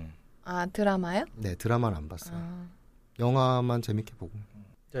 아 드라마요? 네, 드라마는 안 봤어요. 영화만 재밌게 보고.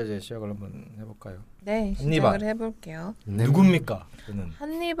 자 이제 시작을 한번 해볼까요? 네, 한니발. 시작을 해볼게요. 네. 누굽니까? 저는.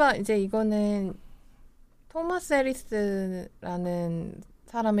 한니발 이제 이거는 토마스 해리스라는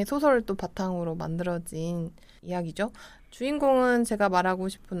사람의 소설을 또 바탕으로 만들어진 이야기죠. 주인공은 제가 말하고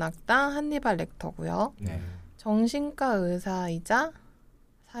싶은 악당 한니발 렉터고요. 네. 정신과 의사이자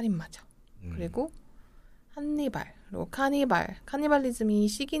살인마죠. 그리고 한니발, 그리고 카니발리즘이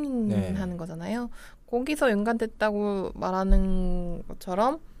시긴하는 거잖아요. 거기서 연관됐다고 말하는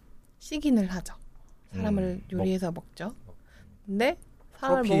것처럼 시긴을 하죠. 사람을 요리해서 먹죠. 근데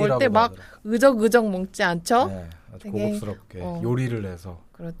사람을 먹을 때 막 의적의적 먹지 않죠? 네, 아주 되게, 고급스럽게 요리를 해서.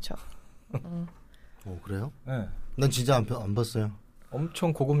 그렇죠. 그래요? 네. 난 진짜 안 봤어요.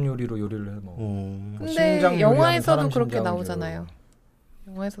 엄청 고급 요리로 요리를 해 먹어. 근데 영화에서도 그렇게 나오잖아요.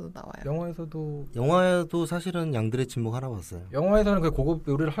 영화에서도 나와요. 영화에도 사실은 양들의 침묵 하나 봤어요. 영화에서는 그 고급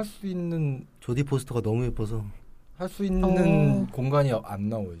요리를 할 수 있는 조디 포스터가 너무 예뻐서 할 수 있는 공간이 안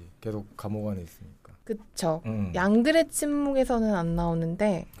나오지. 계속 감옥 안에 있으니까. 그쵸. 양들의 침묵에서는 안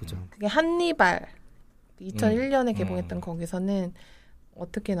나오는데 그쵸. 그게 한니발 2001년에 개봉했던 거기서는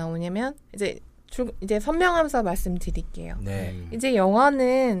어떻게 나오냐면 이제 선명하면서 말씀드릴게요. 네. 이제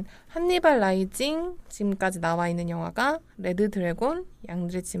영화는 한니발 라이징 지금까지 나와 있는 영화가 레드 드래곤,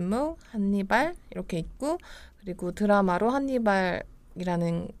 양들의 침묵, 한니발 이렇게 있고 그리고 드라마로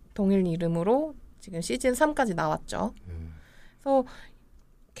한니발이라는 동일 이름으로 지금 시즌 3까지 나왔죠. 그래서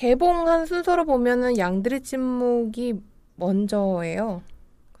개봉한 순서로 보면은 양들의 침묵이 먼저예요.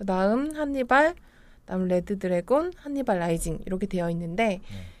 그 다음 한니발, 그다음 레드 드래곤, 한니발 라이징 이렇게 되어 있는데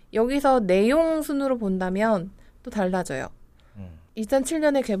여기서 내용 순으로 본다면 또 달라져요.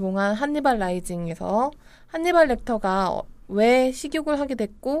 2007년에 개봉한 한니발 라이징에서 한니발 렉터가 왜 식욕을 하게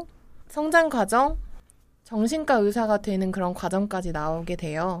됐고 성장 과정, 정신과 의사가 되는 그런 과정까지 나오게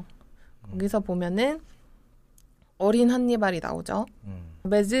돼요. 거기서 보면은 어린 한니발이 나오죠.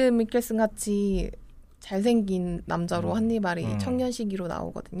 매즈 미켈슨 같이 잘생긴 남자로 한니발이 청년 시기로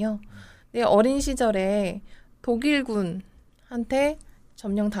나오거든요. 근데 어린 시절에 독일군한테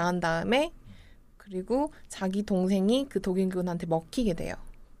점령당한 다음에 그리고 자기 동생이 그 독일군한테 먹히게 돼요.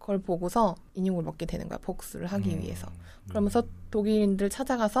 그걸 보고서 인육을 먹게 되는 거야. 복수를 하기 위해서. 그러면서 독일인들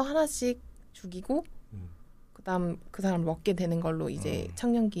찾아가서 하나씩 죽이고 그다음 그 사람을 먹게 되는 걸로 이제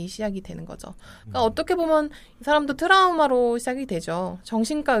청년기 시작이 되는 거죠. 그러니까 어떻게 보면 이 사람도 트라우마로 시작이 되죠.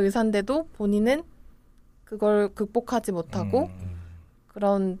 정신과 의사인데도 본인은 그걸 극복하지 못하고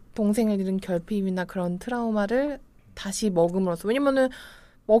그런 동생을 잃은 결핍이나 그런 트라우마를 다시 먹음으로써 왜냐면은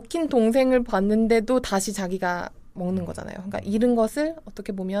먹힌 동생을 봤는데도 다시 자기가 먹는 거잖아요. 그러니까 잃은 것을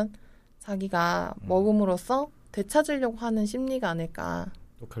어떻게 보면 자기가 먹음으로써 되찾으려고 하는 심리가 아닐까.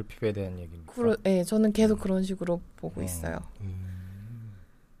 또 결핍에 대한 얘기입니까? 네, 저는 계속 그런 식으로 보고 있어요.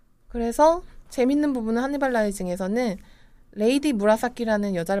 그래서 재밌는 부분은 한니발 라이징에서는 레이디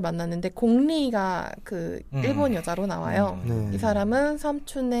무라사키라는 여자를 만났는데 공리가 그 일본 여자로 나와요. 이 사람은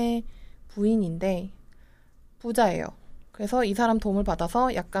삼촌의 부인인데 부자예요. 그래서 이 사람 도움을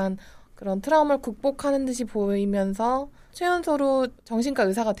받아서 약간 그런 트라우마를 극복하는 듯이 보이면서 최연소로 정신과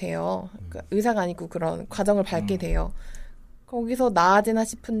의사가 돼요. 그러니까 의사가 아니고 그런 과정을 밟게 돼요. 거기서 나아지나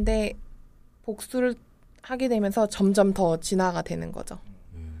싶은데 복수를 하게 되면서 점점 더 진화가 되는 거죠.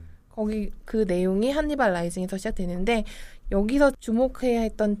 거기 그 내용이 한니발 라이징에서 시작되는데 여기서 주목해야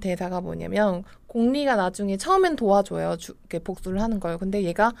했던 대사가 뭐냐면 공리가 나중에 처음엔 도와줘요. 복수를 하는 걸. 근데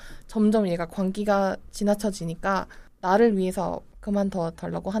점점 얘가 광기가 지나쳐지니까 나를 위해서 그만둬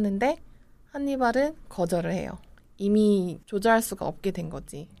달라고 하는데 한니발은 거절을 해요. 이미 조절할 수가 없게 된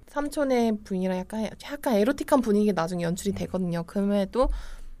거지. 삼촌의 부인이랑 약간 에로틱한 분위기가 나중에 연출이 되거든요. 그럼에도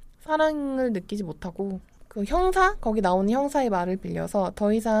사랑을 느끼지 못하고 그 형사? 거기 나오는 형사의 말을 빌려서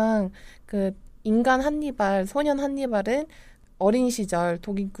더 이상 그 인간 한니발, 소년 한니발은 어린 시절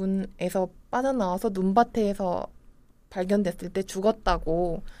독일군에서 빠져나와서 눈밭에서 발견됐을 때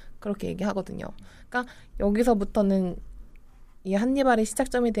죽었다고 그렇게 얘기하거든요. 그러니까 여기서부터는 이 한니발의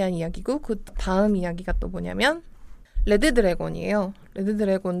시작점에 대한 이야기고 그 다음 이야기가 또 뭐냐면 레드 드래곤이에요. 레드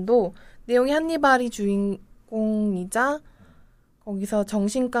드래곤도 내용이 한니발이 주인공이자 거기서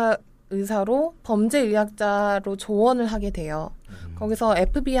정신과 의사로 범죄의학자로 조언을 하게 돼요. 거기서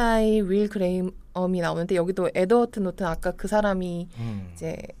FBI 윌 그레이엄이 나오는데 여기도 에드워드 노튼 아까 그 사람이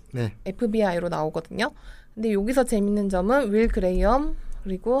이제 FBI로 나오거든요. 근데 여기서 재밌는 점은 윌 그레이엄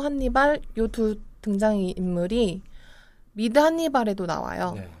그리고 한니발 요 두 등장인물이 미드 한니발에도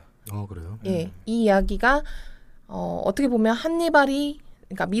나와요. 네. 그래요? 예, 이 이야기가 어떻게 보면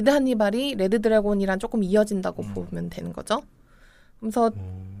그러니까 미드 한니발이 레드 드래곤이랑 조금 이어진다고 보면 되는 거죠. 그래서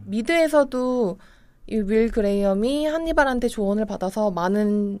미드에서도 이 윌 그레이엄이 한니발한테 조언을 받아서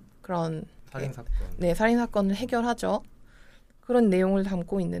많은 그런 살인 사건을 해결하죠. 그런 내용을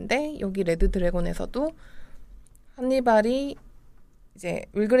담고 있는데 여기 레드 드래곤에서도 한니발이 이제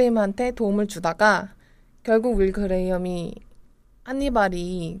윌 그레이엄한테 도움을 주다가 결국 윌 그레이엄이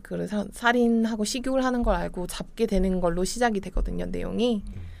한니발이 그 살인하고 식욕을 하는 걸 알고 잡게 되는 걸로 시작이 되거든요. 내용이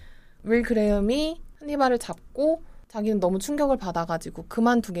윌 그레이엄이 한니발을 잡고 자기는 너무 충격을 받아가지고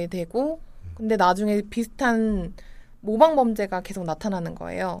그만두게 되고 근데 나중에 비슷한 모방 범죄가 계속 나타나는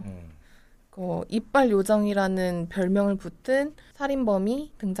거예요. 이빨 요정이라는 별명을 붙은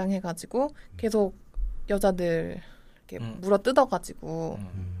살인범이 등장해가지고 계속 여자들 이렇게 물어 뜯어가지고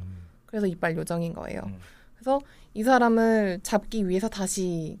그래서 이빨 요정인 거예요. 그래서 이 사람을 잡기 위해서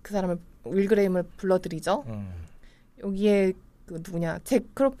다시 그 사람을 윌 그레이엄을 불러들이죠. 여기에 그 누구냐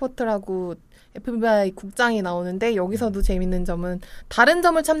잭 크로포트라고 FBI 국장이 나오는데 여기서도 재밌는 점은 다른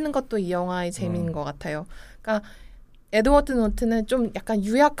점을 찾는 것도 이 영화의 재미인 것 같아요. 그러니까 에드워드 노튼은 좀 약간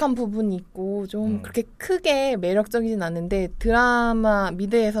유약한 부분이 있고 좀 그렇게 크게 매력적이진 않은데 드라마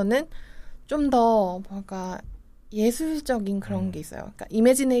미드에서는 좀 더 뭔가 예술적인 그런 게 있어요. 그러니까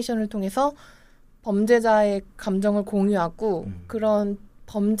이미지네이션을 통해서 범죄자의 감정을 공유하고 그런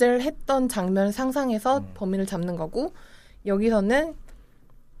범죄를 했던 장면을 상상해서 범인을 잡는 거고 여기서는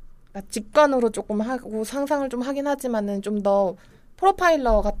직관으로 조금 하고 상상을 좀 하긴 하지만은 좀 더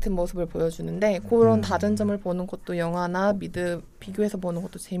프로파일러 같은 모습을 보여주는데 그런 다른 점을 보는 것도 영화나 미드 비교해서 보는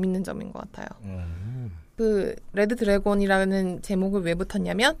것도 재밌는 점인 것 같아요. 그 레드 드래곤이라는 제목을 왜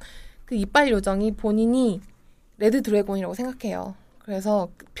붙었냐면 그 이빨 요정이 본인이 레드 드래곤이라고 생각해요. 그래서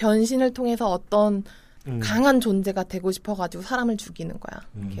변신을 통해서 어떤 강한 존재가 되고 싶어가지고 사람을 죽이는 거야.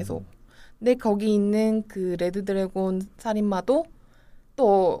 계속. 근데 거기 있는 그 레드 드래곤 살인마도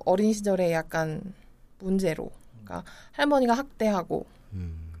또 어린 시절에 약간 문제로, 그러니까 할머니가 학대하고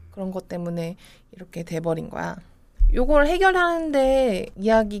그런 것 때문에 이렇게 돼버린 거야. 요걸 해결하는데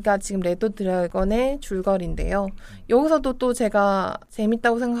이야기가 지금 레드 드래곤의 줄거리인데요. 여기서도 또 제가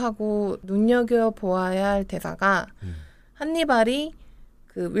재밌다고 생각하고 눈여겨보아야 할 대사가 한니발이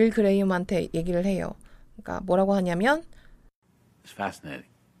그 윌 그레이엄한테 얘기를 해요. 그러니까 뭐라고 하냐면 It's fascinating.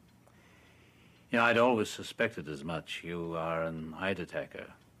 You know, I'd always suspected as much. You are an eye detector.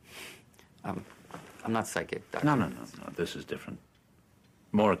 I'm not psychic, Doctor. No. This is different.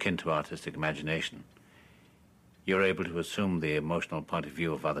 More akin to artistic imagination. You're able to assume the emotional point of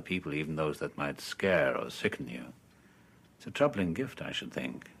view of other people, even those that might scare or sicken you. It's a troubling gift, I should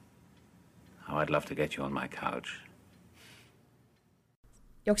think. How I'd love to get you on my couch.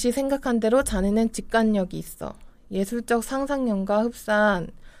 역시 생각한 대로 자네는 직관력이 있어. 예술적 상상력과 흡사한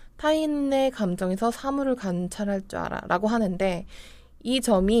타인의 감정에서 사물을 관찰할 줄 알아. 라고 하는데 이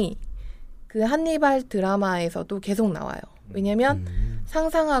점이 그 한니발 드라마에서도 계속 나와요. 왜냐면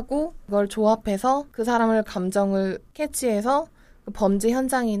상상하고 그걸 조합해서 그 사람을 감정을 캐치해서 그 범죄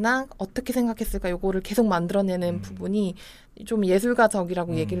현장이나 어떻게 생각했을까 요거를 계속 만들어내는 부분이 좀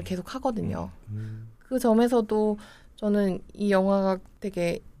예술가적이라고 얘기를 계속 하거든요. 그 점에서도 저는 이 영화가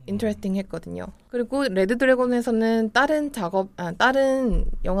되게 인터레스팅 했거든요. 그리고 레드 드래곤에서는 다른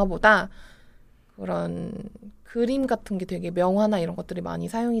영화보다 그런 그림 같은 게 되게 명화나 이런 것들이 많이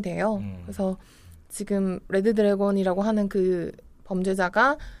사용이 돼요. 그래서 지금 레드 드래곤이라고 하는 그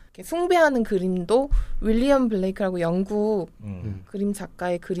범죄자가 이렇게 숭배하는 그림도 윌리엄 블레이크라고 영국 그림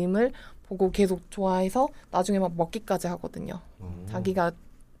작가의 그림을 보고 계속 좋아해서 나중에 막 먹기까지 하거든요. 자기가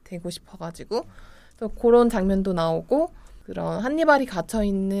되고 싶어가지고. 그래서 그런 장면도 나오고 그런 한니발이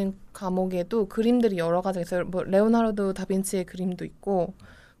갇혀있는 감옥에도 그림들이 여러 가지 있어요. 뭐 레오나르도 다빈치의 그림도 있고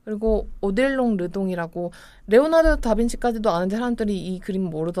그리고 오델롱 르동이라고 레오나르도 다빈치까지도 아는데 사람들이 이 그림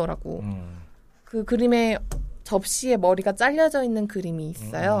모르더라고. 그 그림에 접시에 머리가 잘려져 있는 그림이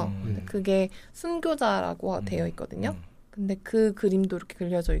있어요. 근데 그게 순교자라고 되어 있거든요. 근데 그 그림도 이렇게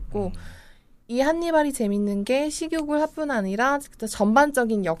그려져 있고 이 한니발이 재밌는 게 식욕을 뿐 아니라 진짜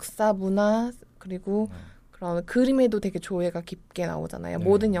전반적인 역사, 문화 그리고 그런 그림에도 되게 조예가 깊게 나오잖아요. 네.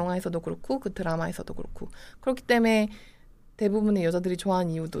 모든 영화에서도 그렇고 그 드라마에서도 그렇고 그렇기 때문에 대부분의 여자들이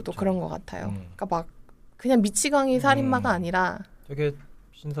좋아하는 이유도 또 그런 것 같아요. 그러니까 막 그냥 미치광이 살인마가 아니라 되게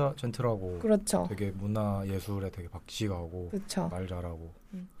신사 젠틀하고 그렇죠. 되게 문화 예술에 되게 박시가고 그렇죠. 말 잘하고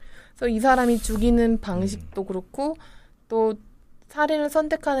그래서 이 사람이 죽이는 방식도 그렇고 또 살인을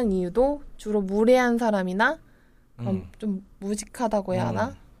선택하는 이유도 주로 무례한 사람이나 좀 무식하다고 해야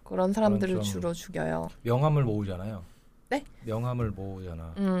하나? 그런 사람들을 주로 죽여요. 명함을 모으잖아요. 네? 명함을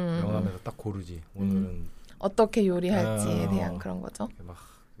모으잖아. 명함에서 딱 고르지. 오늘은 어떻게 요리할지에 대한 그런 거죠. 막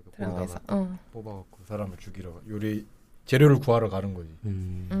드라마에서 뽑아갖고 사람을 죽이러 요리 재료를 구하러 가는 거지.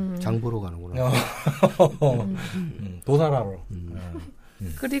 장보러 가는구나. 도살하러.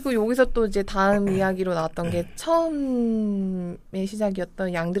 그리고 여기서 또 이제 다음 이야기로 나왔던 게 처음의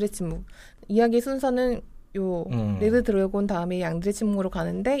시작이었던 양들의 침묵. 이야기 순서는 요 레드 드래곤 다음에 양들의 침묵으로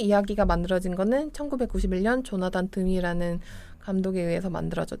가는데 이야기가 만들어진 거는 1991년 조나단 드미라는 감독에 의해서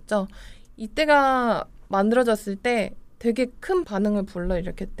만들어졌죠. 이때가 만들어졌을 때 되게 큰 반응을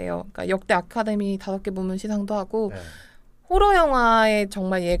불러일으켰대요. 그러니까 역대 아카데미 5개 부문 시상도 하고 호러 영화에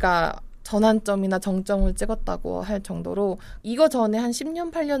정말 얘가 전환점이나 정점을 찍었다고 할 정도로 이거 전에 한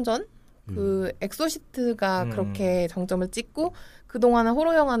 10년, 8년 전 그 엑소시스트가 그렇게 정점을 찍고 그동안은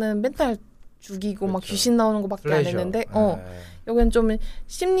호러 영화는 맨날 죽이고 그렇죠. 막 귀신 나오는 거밖에 안 했는데 여기는 좀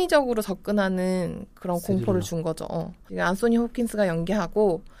심리적으로 접근하는 그런 공포를 준 거죠. 안소니 호킨스가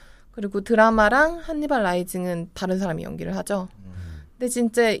연기하고 그리고 드라마랑 한니발 라이징은 다른 사람이 연기를 하죠. 근데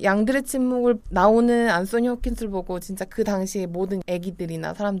진짜 양들의 침묵을 나오는 안소니 호킨스를 보고 진짜 그 당시에 모든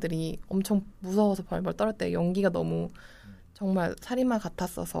애기들이나 사람들이 엄청 무서워서 벌벌 떨었대요. 연기가 너무 정말 살인마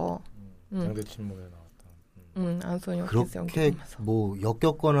같았어서. 양들의 침묵에 나왔다. 안소니 호킨스 연기. 그렇게 뭐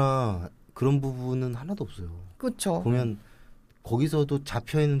역겹거나 그런 부분은 하나도 없어요. 그렇죠. 보면 거기서도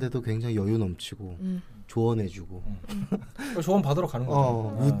잡혀 있는데도 굉장히 여유 넘치고 조언해주고 조언 받으러 가는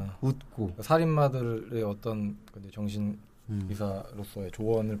거죠. 웃고 살인마들의 어떤 정신 의사로서의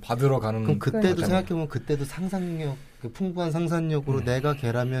조언을 받으러 가는. 그럼 그때도 생각해보면 그때도 상상력, 그 풍부한 상상력으로 내가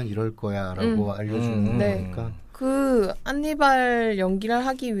걔라면 이럴 거야라고 알려주는 거니까. 네. 그 한니발 연기를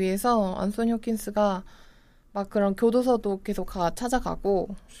하기 위해서 안소니 호킨스가 막 그런 교도소도 계속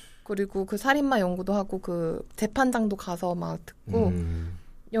찾아가고. 그리고 그 살인마 연구도 하고 그 재판장도 가서 막 듣고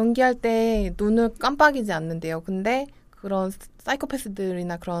연기할 때 눈을 깜빡이지 않는데요. 근데 그런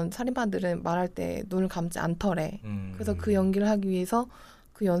사이코패스들이나 그런 살인마들은 말할 때 눈을 감지 않더래. 그래서 그 연기를 하기 위해서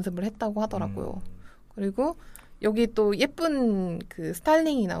그 연습을 했다고 하더라고요. 그리고 여기 또 예쁜 그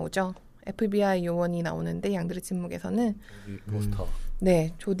스타일링이 나오죠. FBI 요원이 나오는데 양들의 침묵에서는 조디 포스터.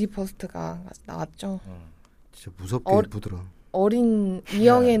 네, 조디 포스터가 나왔죠. 진짜 무섭게 예쁘더라. 어린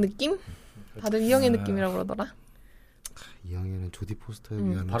이영의 느낌? 다들 이영의 느낌이라고 그러더라. 이영애는 조디 포스터에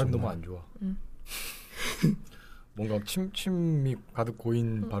비하면 발음 너무 안 좋아. 뭔가 침이 가득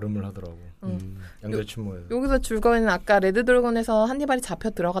고인 발음을 하더라고. 양들의 침묵에서. 여기서 줄거리는 아까 레드 드래곤에서 한니발이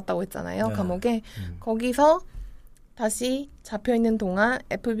잡혀 들어갔다고 했잖아요. 네. 감옥에. 거기서 다시 잡혀 있는 동안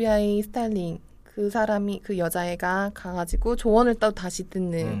FBI 스타일링 그 사람이 그 여자애가 가가지고 조언을 또 다시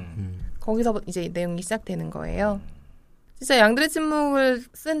듣는 거기서 이제 내용이 시작되는 거예요. 진짜 양들의 침묵을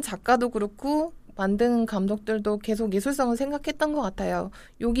쓴 작가도 그렇고 만든 감독들도 계속 예술성을 생각했던 것 같아요.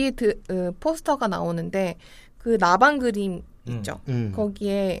 여기 포스터가 나오는데 그 나방 그림 있죠.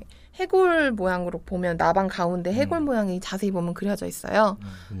 거기에 해골 모양으로 보면 나방 가운데 해골 모양이 자세히 보면 그려져 있어요.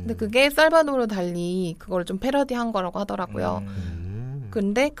 근데 그게 살바도르 달리 그걸 좀 패러디한 거라고 하더라고요.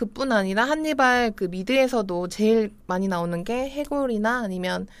 근데 그뿐 아니라 한니발 그 미드에서도 제일 많이 나오는 게 해골이나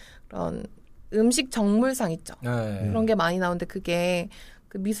아니면 그런 음식 정물상 있죠. 그런 게 많이 나오는데 그게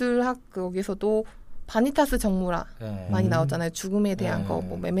그 미술학 거기서도 바니타스 정물화 많이 나오잖아요. 죽음에 대한 거,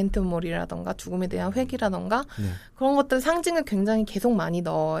 뭐 메멘토 모리라던가 죽음에 대한 회기라던가 그런 것들 상징을 굉장히 계속 많이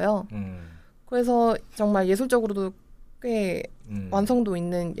넣어요. 그래서 정말 예술적으로도 꽤 완성도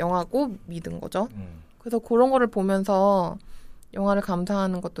있는 영화고 믿은 거죠. 그래서 그런 거를 보면서 영화를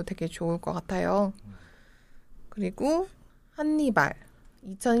감상하는 것도 되게 좋을 것 같아요. 그리고 한니발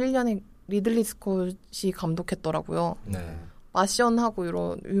 2001년에 리들리 스콧이 감독했더라고요. 네. 마션하고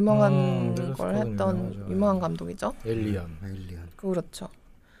이런 유명한 걸 했던 유명한 감독이죠. 에일리언. 그렇죠.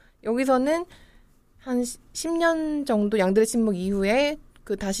 여기서는 한 10년 정도 양들의 침묵 이후에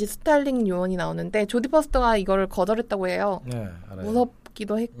그 다시 스타일링 요원이 나오는데 조디 포스터가 이거를 거절했다고 해요. 네, 알아요.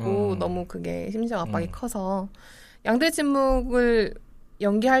 무섭기도 했고 너무 그게 심리적 압박이 커서 양들의 침묵을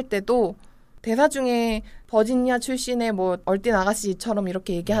연기할 때도 대사 중에 버지니아 출신의 뭐 얼띤 아가씨처럼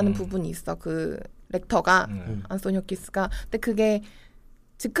이렇게 얘기하는 부분이 있어. 그 렉터가 안소니 호키스가. 근데 그게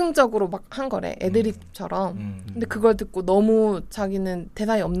즉흥적으로 막 한 거래. 애드립처럼. 근데 그걸 듣고 너무 자기는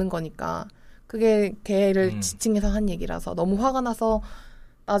대사에 없는 거니까 그게 걔를 지칭해서 한 얘기라서 너무 화가 나서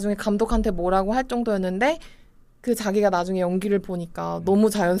나중에 감독한테 뭐라고 할 정도였는데 그 자기가 나중에 연기를 보니까 너무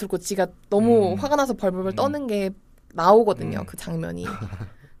자연스럽고 지가 너무 화가 나서 벌벌벌 떠는 게 나오거든요. 그 장면이.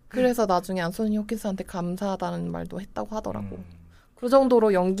 그래서 나중에 안소니 호키스한테 감사하다는 말도 했다고 하더라고. 그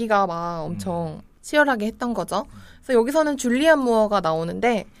정도로 연기가 막 엄청 치열하게 했던 거죠. 그래서 여기서는 줄리안 무어가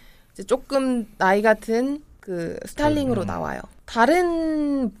나오는데 이제 조금 나이가 든 그 스타일링으로 나와요.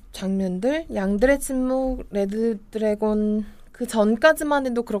 다른 장면들, 양들의 침묵, 레드 드래곤 그 전까지만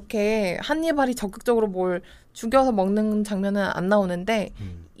해도 그렇게 한니발이 적극적으로 뭘 죽여서 먹는 장면은 안 나오는데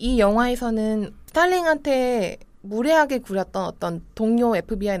이 영화에서는 스타일링한테 무례하게 구렸던 어떤 동료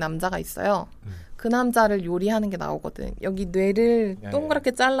FBI 남자가 있어요. 그 남자를 요리하는 게 나오거든. 여기 뇌를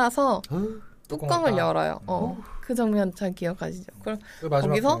동그랗게 잘라서 뚜껑을 열어요. 그 장면 잘 기억하시죠? 그 마지막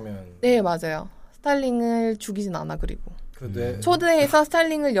거기서 장면. 네, 맞아요. 스타일링을 죽이진 않아. 그리고 그 초대해서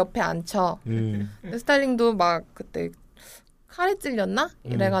스타일링을 옆에 앉혀. 스타일링도 막 그때 칼에 찔렸나?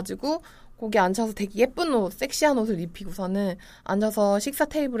 이래가지고 거기 앉아서 되게 예쁜 옷, 섹시한 옷을 입히고서는 앉아서 식사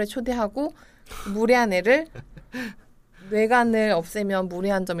테이블에 초대하고 무례한 애를 뇌간을 없애면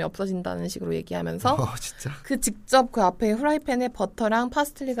무례한 점이 없어진다는 식으로 얘기하면서 진짜? 그 직접 그 앞에 후라이팬에 버터랑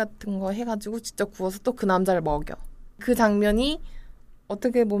파슬리 같은 거 해가지고 직접 구워서 또 그 남자를 먹여. 그 장면이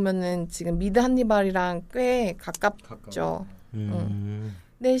어떻게 보면은 지금 미드 한니발이랑 꽤 가깝죠.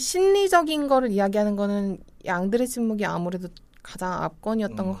 근데 심리적인 거를 이야기하는 거는 양들의 침묵이 아무래도 가장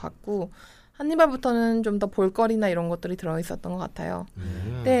압권이었던 것 같고 한니발부터는 좀 더 볼거리나 이런 것들이 들어있었던 것 같아요.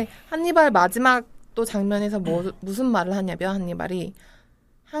 근데 한니발 마지막 또 장면에서 무슨 말을 하냐면 한니발이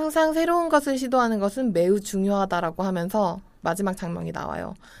항상 새로운 것을 시도하는 것은 매우 중요하다라고 하면서 마지막 장면이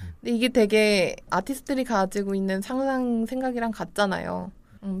나와요. 근데 이게 되게 아티스트들이 가지고 있는 상상 생각이랑 같잖아요.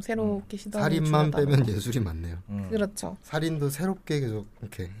 새롭게 시도하는 게 살인만 중요하다는 빼면 거. 예술이 많네요. 그렇죠. 살인도 새롭게 계속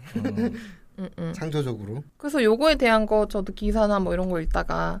이렇게 창조적으로. 그래서 요거에 대한 거 저도 기사나 뭐 이런 걸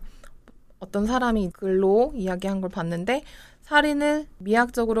읽다가 어떤 사람이 글로 이야기한 걸 봤는데 살인을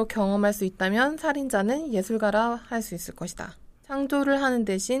미학적으로 경험할 수 있다면 살인자는 예술가라 할 수 있을 것이다. 창조를 하는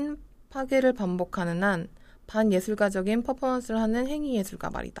대신 파괴를 반복하는 한 반예술가적인 퍼포먼스를 하는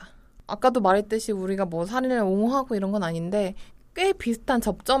행위예술가 말이다. 아까도 말했듯이 우리가 뭐 살인을 옹호하고 이런 건 아닌데 꽤 비슷한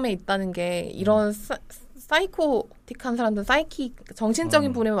접점에 있다는 게 이런 사이코틱한 사람들,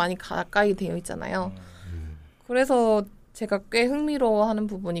 정신적인 분에 많이 가까이 되어 있잖아요. 그래서 제가 꽤 흥미로워하는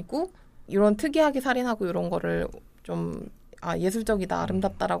부분이고 이런 특이하게 살인하고 이런 거를 좀 예술적이다,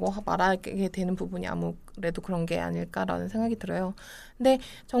 아름답다라고 말하게 되는 부분이 아무래도 그런 게 아닐까라는 생각이 들어요. 근데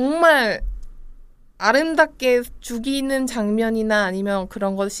정말 아름답게 죽이는 장면이나 아니면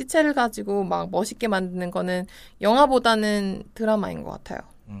그런 거 시체를 가지고 막 멋있게 만드는 거는 영화보다는 드라마인 것 같아요.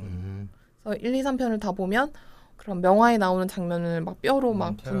 그래서 1, 2, 3편을 다 보면 그런 명화에 나오는 장면을 막 뼈로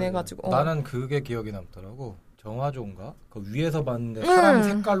막 분해가지고 나는 그게 기억이 남더라고. 정화조인가? 그 위에서 봤는데 사람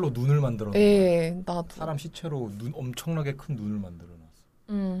색깔로 눈을 만들어놨어. 예, 나도. 사람 시체로 엄청나게 큰 눈을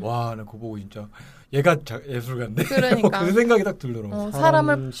만들어놨어. 와, 나 그거 보고 진짜 얘가 예술가인데? 그러니까. 그 생각이 딱 들더라고.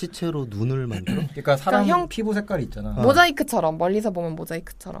 사람을 시체로 눈을 만들어? 그러니까 사람 피부 색깔이 있잖아. 모자이크처럼 멀리서 보면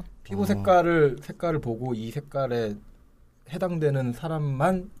모자이크처럼. 피부 색깔을 보고 이 색깔에 해당되는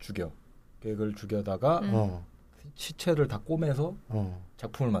사람만 죽여. 그걸 죽여다가 시체를 다 꼬매서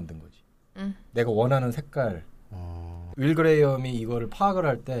작품을 만든 거지. 내가 원하는 색깔. 윌 그레이엄이 이거를 파악을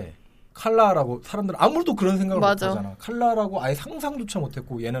할 때 칼라라고 사람들은 아무도 그런 생각을 못하잖아. 칼라라고 아예 상상조차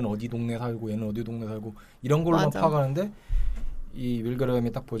못했고 얘는 어디 동네 살고 얘는 어디 동네 살고 이런 걸로만 파악하는데 이 윌 그레이엄이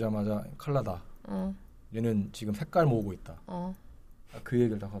딱 보자마자 칼라다. 얘는 지금 색깔 모으고 있다. 그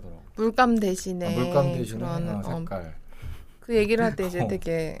얘기를 딱 하더라고. 물감 대신에 그런 색깔. 그 얘기를 할 때 이제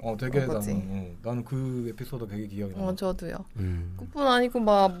되게 나는 그 에피소드 되게 기억이 나. 저도요. 그뿐 아니고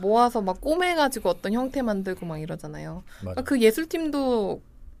막 모아서 막 꼬매가지고 어떤 형태 만들고 막 이러잖아요. 그러니까 그 예술팀도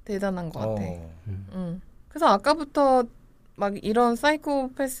대단한 것 같아. 그래서 아까부터 막 이런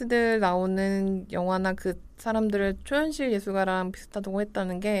사이코패스들 나오는 영화나 그 사람들을 초현실 예술가랑 비슷하다고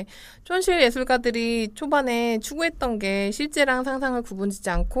했다는 게 초현실 예술가들이 초반에 추구했던 게 실제랑 상상을 구분짓지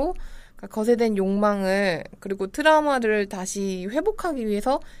않고 거세된 욕망을 그리고 트라우마를 다시 회복하기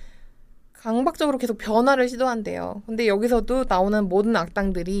위해서 강박적으로 계속 변화를 시도한대요. 근데 여기서도 나오는 모든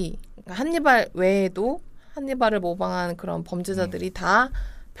악당들이 한니발 외에도 한니발을 모방한 그런 범죄자들이 다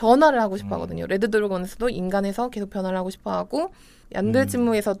변화를 하고 싶어 하거든요. 레드 드래곤에서도 인간에서 계속 변화를 하고 싶어 하고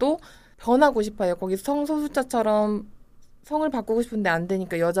얀들진무에서도 변하고 싶어 해요. 거기 성소수자처럼 성을 바꾸고 싶은데 안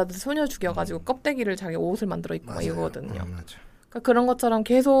되니까 여자들 소녀 죽여가지고 껍데기를 자기 옷을 만들어 입고 막 이거거든요. 그러니까 그런 것처럼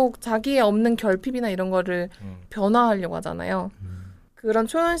계속 자기의 없는 결핍이나 이런 거를 변화하려고 하잖아요. 그런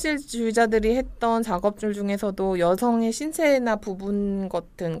초현실주의자들이 했던 작업들 중에서도 여성의 신체나 부분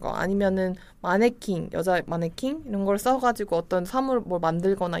같은 거 아니면은 마네킹, 여자 마네킹 이런 걸 써가지고 어떤 사물을 뭘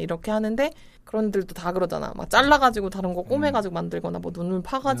만들거나 이렇게 하는데 그런 애들도 다 그러잖아. 막 잘라가지고 다른 거 꼬매가지고 만들거나 뭐 눈을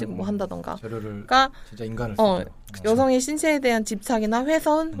파가지고 뭐 한다던가. 그러니까 진짜 인간을 쓰죠. 여성의 신체에 대한 집착이나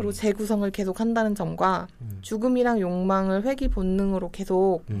훼손 그리고 재구성을 계속 한다는 점과 죽음이랑 욕망을 회귀 본능으로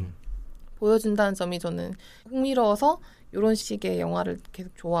계속 보여준다는 점이 저는 흥미로워서 이런 식의 영화를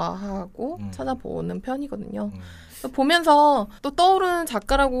계속 좋아하고 찾아보는 편이거든요. 보면서 또 떠오르는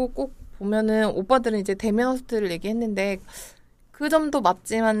작가라고 꼭 보면은 오빠들은 이제 데미안 허스트를 얘기했는데 그 점도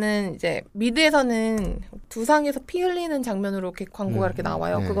맞지만은 이제 미드에서는 두상에서 피 흘리는 장면으로 이렇게 광고가 이렇게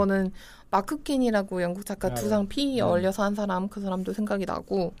나와요. 그거는 마크 킨이라고 영국 작가 두상 피 얼려서 한 사람 그 사람도 생각이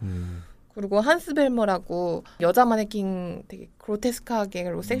나고 그리고 한스 벨머라고 여자 마네킹 되게 그로테스크하게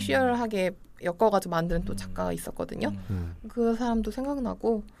그리고 섹슈얼하게 엮어가지고 만드는 또 작가가 있었거든요. 그 사람도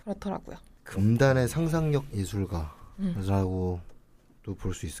생각나고 그렇더라고요. 금단의 상상력 예술가라고 또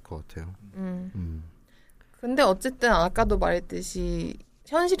볼 수 있을 것 같아요. 근데 어쨌든 아까도 말했듯이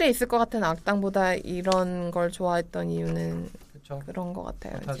현실에 있을 것 같은 악당보다 이런 걸 좋아했던 이유는 그런 것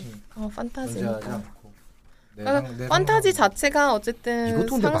같아요. 판타지니까. 그러니까 판타지 자체가 어쨌든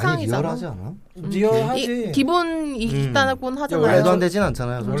이것도 근데 많이 리얼하지 않아? 리얼하지. 기본이 있다곤 하잖아요. 말도 안 되진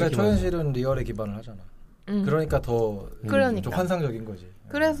않잖아요. 원래 초현실은 리얼에 기반을 하잖아. 그러니까 더 좀 환상적인 거지.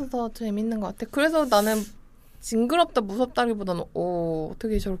 그래서 더 재밌는 것 같아. 그래서 나는 징그럽다 무섭다기보다는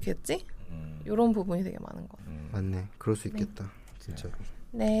어떻게 저렇게 했지? 이런 부분이 되게 많은 것 같아요. 맞네. 그럴 수 있겠다. 진짜.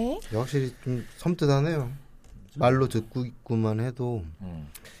 네. 확실히 좀 섬뜩하네요. 말로 듣고 있구만 해도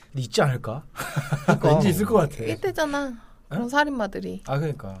있지 않을까? 왠지 있을 것 같아. 이때잖아. 그런 살인마들이.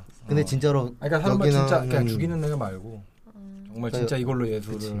 그러니까. 근데 진짜로 그러니까 사람을 진짜 그냥 죽이는 애가 말고 정말 진짜 이걸로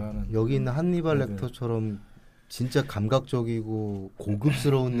예술을 하는. 여기 있는 한니발 렉터처럼 진짜 감각적이고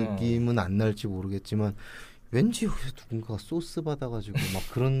고급스러운 느낌은 안 날지 모르겠지만 왠지 여기서 누군가가 소스 받아가지고 막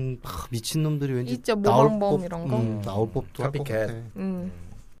그런 미친 놈들이 왠지 있죠. 모방범 이런 거. 나올 법도 할 것 같아.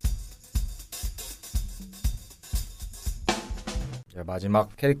 자,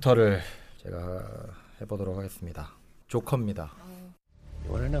 마지막 캐릭터를 제가 해보도록 하겠습니다. 조커입니다.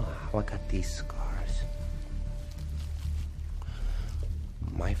 You wanna know how I got these scars?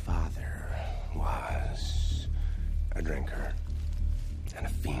 My father was a drinker and a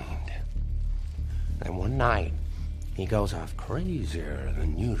fiend. And one night, he goes off crazier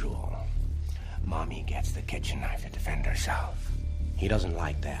than usual. Mommy gets the kitchen knife to defend herself. He doesn't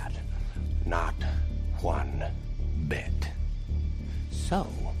like that. Not one bit. So,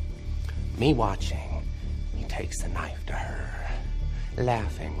 me watching, he takes the knife to her,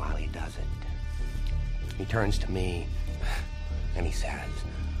 laughing while he does it. He turns to me and he says,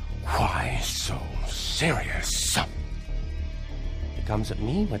 "Why so serious?" He comes at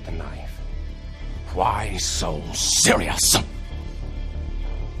me with the knife. "Why so serious?"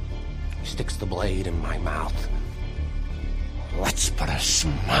 He sticks the blade in my mouth. Let's put a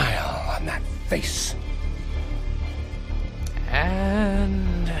smile on that face.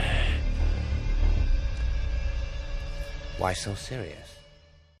 And why so serious?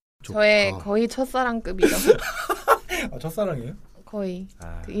 저의 거의 첫사랑급이죠. 아, 첫사랑이에요? 거의.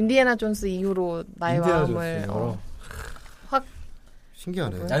 그 인디애나 존스 이후로 나의 마음을 확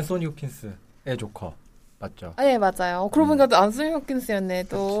신기하네. 앤소니 호킨스의 조커 맞죠? 네, 맞아요. 그러고 보니까 또 앤소니 호킨스였네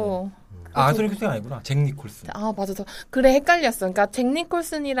또. 앤소니 호킨스가 아니구나. 잭 니콜슨. 아, 맞아. 그래, 헷갈렸어. 그러니까 잭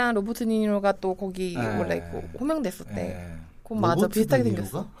니콜슨이랑 로버트 디니로가 또 거기 원래 호명됐었대. 그건 맞아. 비슷하게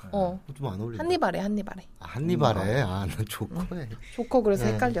생겼어. 좀 안 어울린다. 한니발에. 한니발에? 난 조커에. 조커 그래서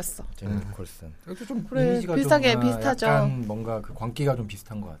헷갈렸어. 잭 니콜슨. 좀 그래, 이미지가 비슷하게 좀, 비슷하죠. 약간 뭔가 그 광기가 좀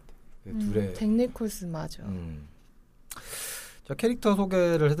비슷한 것 같아. 그 둘의. 잭 니콜슨 맞아. 자, 캐릭터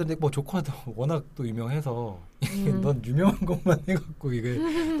소개를 해드렸는데 뭐 조커도 워낙 또 유명해서 넌 유명한 것만 해갖고 이게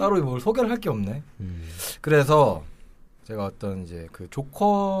따로 뭘 소개를 할 게 없네. 그래서 제가 어떤 이제 그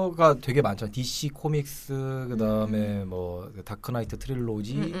조커가 되게 많잖아요. DC 코믹스 그다음에 뭐 다크나이트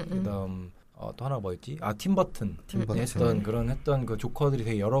트릴로지 그다음 또 하나 뭐였지? 팀 버튼 했던 그 조커들이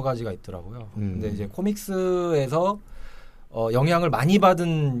되게 여러 가지가 있더라고요. 근데 이제 코믹스에서 영향을 많이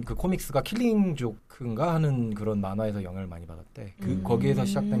받은 그 코믹스가 킬링 조크인가 하는 그런 만화에서 영향을 많이 받았대. 거기에서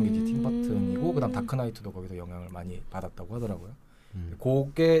시작된 게 이제 팀 버튼이고 그다음 다크나이트도 거기서 영향을 많이 받았다고 하더라고요.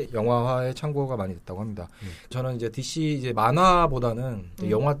 그게 영화화에 참고가 많이 됐다고 합니다. 저는 이제 DC 이제 만화보다는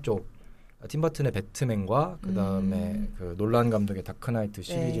영화 쪽 팀버튼의 배트맨과 그다음에 그 놀란 감독의 다크나이트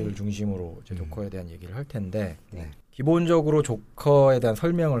시리즈를 중심으로 이제 조커에 대한 얘기를 할 텐데 기본적으로 조커에 대한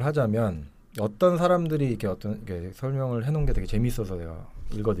설명을 하자면 어떤 사람들이 이렇게 설명을 해놓은 게 되게 재밌어서 제가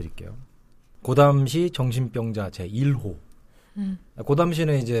읽어드릴게요. 고담시 정신병자 제1호.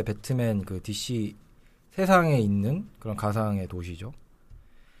 고담시는 이제 배트맨 그 DC 세상에 있는 그런 가상의 도시죠.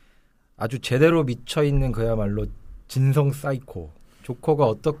 아주 제대로 미쳐있는 그야말로 진성 사이코. 조커가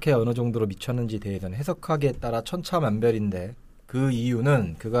어떻게 어느 정도로 미쳤는지 대해서는 해석하기에 따라 천차만별인데 그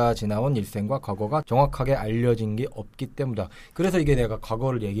이유는 그가 지나온 일생과 과거가 정확하게 알려진 게 없기 때문이다. 그래서 이게 내가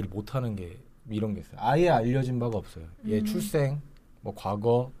과거를 얘기를 못하는 게 이런 게 있어요. 아예 알려진 바가 없어요. 얘 출생, 뭐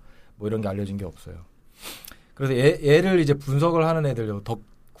과거, 뭐 이런 게 알려진 게 없어요. 그래서 얘를 이제 분석을 하는 애들,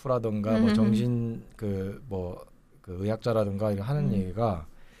 덕후라든가 뭐 정신 그 의학자라든가 이런 하는 얘기가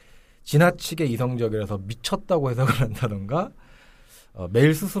지나치게 이성적이라서 미쳤다고 해석을 한다든가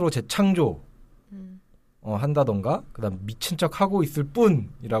매일 스스로 재창조 한다던가 그다음 미친 척 하고 있을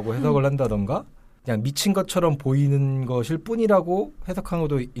뿐이라고 해석을 한다던가 그냥 미친 것처럼 보이는 것일 뿐이라고 해석한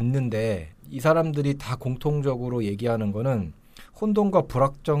것도 있는데 이 사람들이 다 공통적으로 얘기하는 거는 혼돈과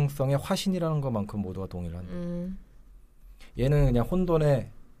불확정성의 화신이라는 것만큼 모두가 동의를 한다. 얘는 그냥 혼돈의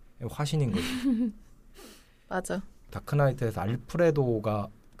화신인 거지. 맞아. 다크나이트에서 알프레도가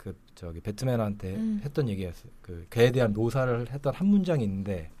그 배트맨한테 했던 얘기였어요. 그에 대한 묘사를 했던 한 문장이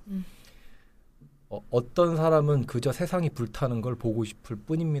있는데 어떤 사람은 그저 세상이 불타는 걸 보고 싶을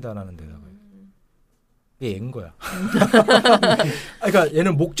뿐입니다라는 대답을. 얘 얘인 거야. 그러니까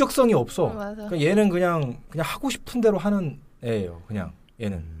얘는 목적성이 없어. 그러니까 얘는 그냥 하고 싶은 대로 하는 애예요. 그냥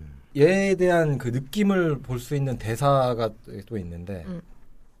얘는. 얘에 대한 그 느낌을 볼 수 있는 대사가 또 있는데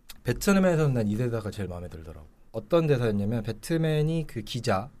배트맨에서는 난 이 대사가 제일 마음에 들더라고. 어떤 대사였냐면 배트맨이 그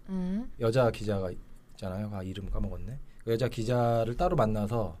기자 여자 기자가 있잖아요. 이름 까먹었네. 그 여자 기자를 따로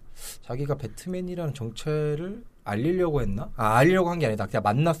만나서 자기가 배트맨이라는 정체를 알리려고 했나? 알리려고 한 게 아니다. 그냥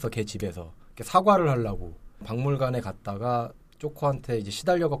만났어. 걔 집에서. 사과를 하려고 박물관에 갔다가 조커한테 이제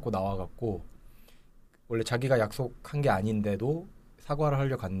시달려갖고 나와갖고 원래 자기가 약속한 게 아닌데도 사과를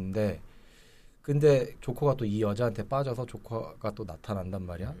하려고 갔는데 근데 조커가 또 이 여자한테 빠져서 조커가 또 나타난단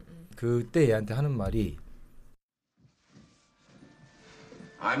말이야. 그때 얘한테 하는 말이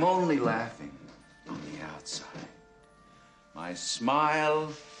I'm only laughing on the outside. My smile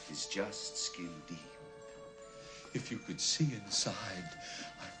is just skin deep. If you could see inside,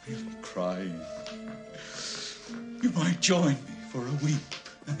 I'm really crying. You might join me for a weep.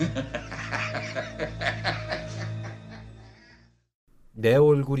 내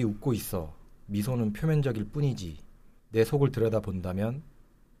얼굴이 웃고 있어. 미소는 표면적일 뿐이지. 내 속을 들여다본다면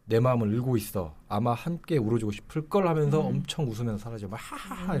내 마음을 읽고 있어. 아마 함께 울어주고 싶을 걸 하면서 엄청 웃으면서 사라져. 막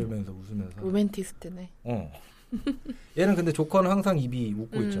하하하 이러면서 웃으면서. 로맨티스트네. 얘는 근데 조커는 항상 입이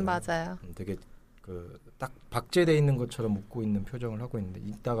웃고 있잖아요. 맞아요. 되게 그 딱 박제돼 있는 것처럼 웃고 있는 표정을 하고 있는데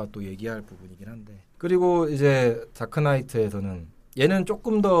이따가 또 얘기할 부분이긴 한데. 그리고 이제 다크나이트에서는 얘는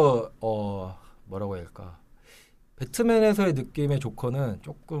조금 더 뭐라고 해야 할까? 배트맨에서의 느낌의 조커는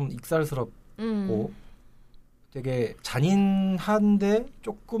조금 익살스럽고 되게 잔인한데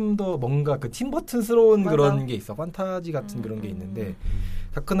조금 더 뭔가 그 팀버튼스러운 그런 게 있어. 판타지 같은 그런 게 있는데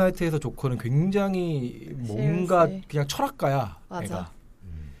다크나이트에서 조커는 굉장히 뭔가 그냥 철학가야. 맞아. 애가.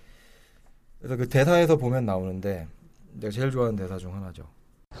 그래서 그 대사에서 보면 나오는데 내가 제일 좋아하는 대사 중 하나죠.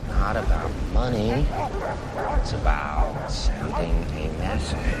 It's not about money. It's about sending a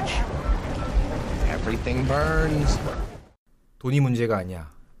message. Everything burns. 돈이 문제가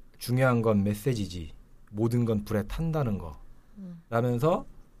아니야. 중요한 건 메시지지. 모든 건 불에 탄다는 거. 라면서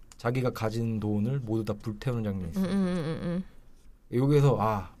자기가 가진 돈을 모두 다 불태우는 장면이 있어요.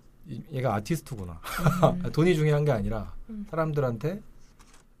 여기서 얘가 아티스트구나. 돈이 중요한 게 아니라 사람들한테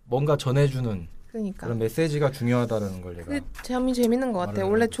뭔가 전해주는 그러니까. 그런 메시지가 중요하다는 걸 얘가. 그게 참 재밌는 것 같아요.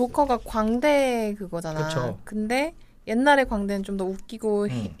 원래 조커가 광대 그거잖아. 그쵸. 근데 옛날에 광대는 좀 더 웃기고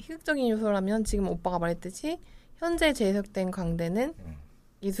희극적인 요소라면 지금 오빠가 말했듯이 현재 재해석된 광대는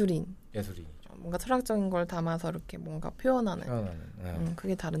예술인. 뭔가 철학적인 걸 담아서 이렇게 뭔가 표현하는.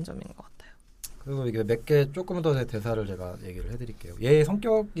 그게 다른 점인 것 같아요. 그리고 이게 몇 개 조금 더 대사를 제가 얘기를 해드릴게요. 얘의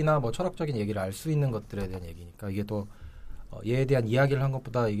성격이나 뭐 철학적인 얘기를 알 수 있는 것들에 대한 얘기니까 이게 또 얘에 대한 이야기를 한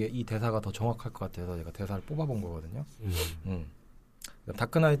것보다 이 대사가 더 정확할 것 같아서 제가 대사를 뽑아본 거거든요.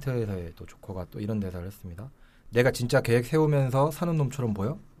 다크나이트에서의 또 조커가 또 이런 대사를 했습니다. 내가 진짜 계획 세우면서 사는 놈처럼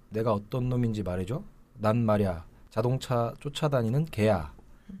보여? 내가 어떤 놈인지 말해줘? 난 말이야 자동차 쫓아다니는 개야.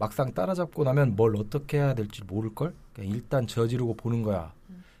 막상 따라잡고 나면 뭘 어떻게 해야 될지 모를걸? 그러니까 일단 저지르고 보는 거야.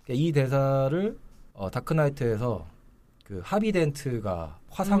 그러니까 이 대사를 다크나이트에서 그 하비 덴트가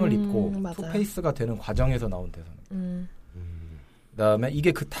화상을 입고 투페이스가 되는 과정에서 나온 대사는. 그다음에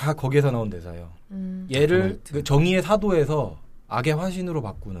이게 다 거기에서 나온 대사예요. 얘를 그 정의의 사도에서 악의 화신으로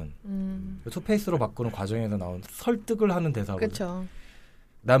바꾸는 투페이스로 바꾸는 과정에서 나온 설득을 하는 대사거든. 그쵸.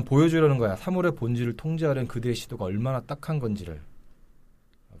 난 보여주려는 거야. 사물의 본질을 통제하려는 그대의 시도가 얼마나 딱한 건지를.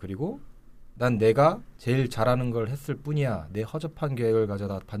 그리고 난 내가 제일 잘하는 걸 했을 뿐이야. 내 허접한 계획을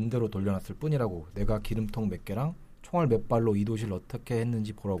가져다 반대로 돌려놨을 뿐이라고. 내가 기름통 몇 개랑 총알 몇 발로 이 도시를 어떻게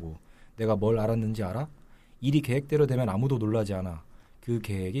했는지 보라고. 내가 뭘 알았는지 알아? 일이 계획대로 되면 아무도 놀라지 않아. 그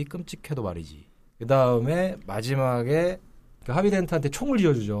계획이 끔찍해도 말이지. 그 다음에 마지막에 그 하비덴트한테 총을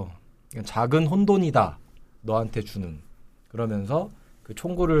쥐어주죠. 작은 혼돈이다. 너한테 주는. 그러면서 그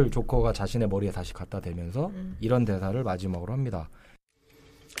총구를 조커가 자신의 머리에 다시 갖다 대면서 이런 대사를 마지막으로 합니다.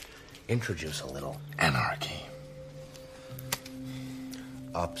 Introduce a little anarchy.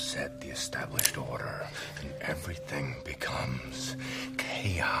 Upset the established order and everything becomes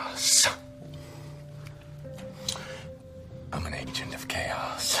chaos. I'm an agent of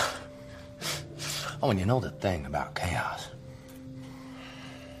chaos. Oh, and you know the thing about chaos?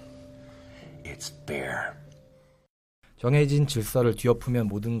 It's beer. 정해진 질서를 뒤엎으면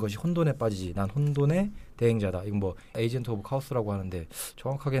모든 것이 혼돈에 빠지지. 난 혼돈의 대행자다. 이건 뭐 에이전트 오브 카오스라고 하는데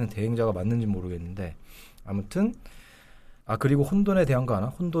정확하게는 대행자가 맞는지 모르겠는데 아무튼 그리고 혼돈에 대한 거 아나?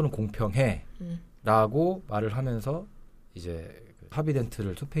 혼돈은 공평해. 라고 말을 하면서 이제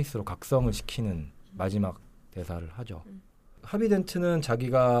하비덴트를 투페이스로 각성을 시키는 마지막 대사를 하죠. 하비덴트는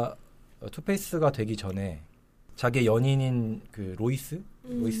자기가 투페이스가 되기 전에 자기의 연인인 그 로이스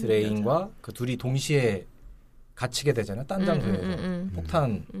레인과 그 둘이 동시에 갇히게 되잖아요. 딴 장소에서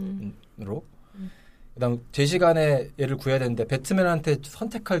폭탄으로. 그다음 제 시간에 얘를 구해야 되는데 배트맨한테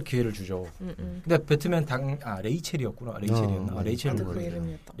선택할 기회를 주죠. 근데 배트맨 레이첼이었구나. 레이첼이었나?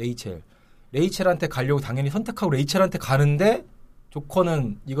 레이첼한테 가려고 당연히 선택하고 레이첼한테 가는데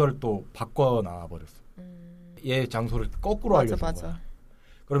조커는 이걸 또 바꿔놔 버렸어. 얘 장소를 거꾸로 알려준 거야.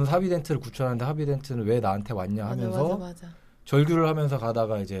 그러면서 하비덴트를 구출하는데 하비덴트는 왜 나한테 왔냐 하면서 맞아. 절규를 하면서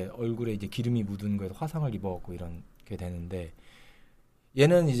가다가 이제 얼굴에 이제 기름이 묻은 거에서 화상을 입어갖고 이렇게 되는데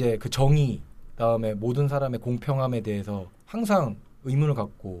얘는 이제 그 정의 그다음에 모든 사람의 공평함에 대해서 항상 의문을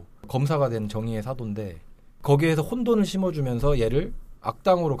갖고 검사가 된 정의의 사도인데 거기에서 혼돈을 심어주면서 얘를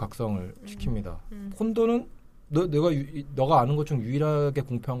악당으로 각성을 시킵니다. 혼돈은 너가 아는 것 중 유일하게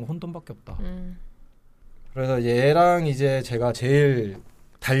공평한 건 혼돈밖에 없다. 그래서 이제 얘랑 이제 제가 제일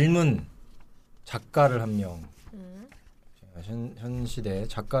닮은 작가를 한 명, 현 시대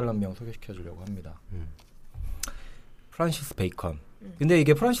작가를 한 명 소개시켜 주려고 합니다. 프란시스 베이컨. 근데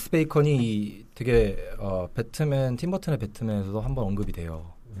이게 프란시스 베이컨이 되게 배트맨 팀버튼의 배트맨에서도 한번 언급이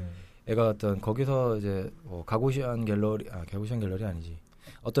돼요. 애가 어떤 거기서 이제 가고시안 갤러리 아니지.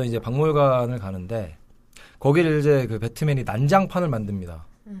 어떤 이제 박물관을 가는데 거기를 이제 그 배트맨이 난장판을 만듭니다.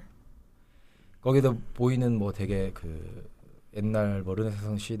 거기도 보이는 뭐 되게 그 옛날 뭐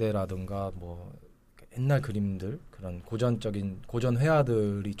르네상스 시대라든가 뭐 옛날 그림들 그런 고전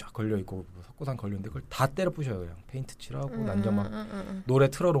회화들이 쫙 걸려 있고 석고상 걸려 있는데 그걸 다 때려 부셔요. 그냥 페인트 칠하고 난장 막 노래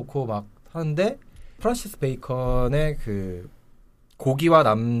틀어놓고 막 하는데 프란시스 베이컨의 그 고기와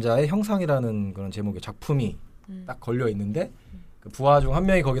남자의 형상이라는 그런 제목의 작품이 딱 걸려 있는데 그 부하 중 한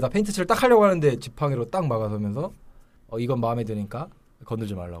명이 거기다 페인트 칠을 딱 하려고 하는데 지팡이로 딱 막아서면서 이건 마음에 드니까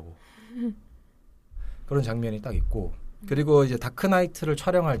건들지 말라고 그런 장면이 딱 있고 그리고 이제 다크나이트를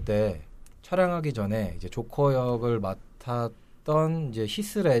촬영하기 전에 이제 조커 역을 맡았던 이제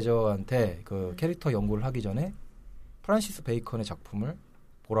히스 레저한테 그 캐릭터 연구를 하기 전에 프란시스 베이컨의 작품을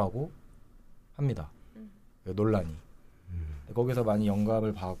보라고 합니다. 논란이. 거기서 많이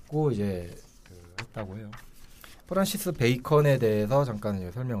영감을 받고 이제 했다고 해요. 프란시스 베이컨에 대해서 잠깐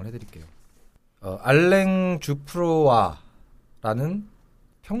이제 설명을 해드릴게요. 알랭 주프로와라는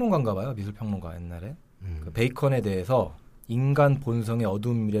평론가인가 봐요. 미술평론가 옛날에. 그 베이컨에 대해서 인간 본성의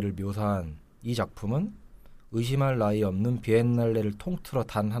어두운 미래를 묘사한 이 작품은 의심할 나위 없는 비엔날레를 통틀어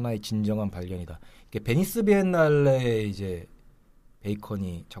단 하나의 진정한 발견이다. 이게 베니스 비엔날레에 이제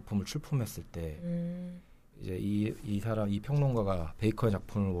베이컨이 작품을 출품했을 때 이제 이 평론가가 베이컨의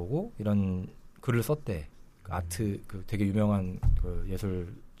작품을 보고 이런 글을 썼대. 그 아트 그 되게 유명한 그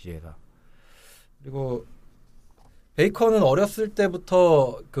예술지에다. 그리고 베이컨은 어렸을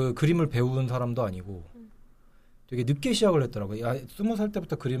때부터 그 그림을 배운 사람도 아니고 되게 늦게 시작을 했더라고요. 20살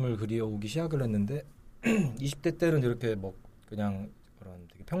때부터 그림을 그려오기 시작을 했는데 20대 때는 이렇게 뭐 그냥 그런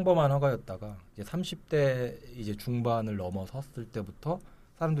되게 평범한 화가였다가 이제 30대 이제 중반을 넘어섰을 때부터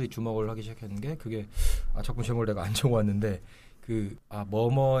사람들이 주목을 하기 시작했는 게 그게 작품 제목을 내가 안 적어왔는데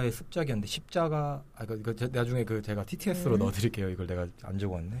뭐뭐의 습작이었는데 십자가 나중에 제가 TTS로 넣어드릴게요. 이걸 내가 안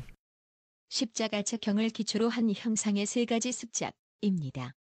적어왔네. 십자가 책형을 기초로 한 형상의 세 가지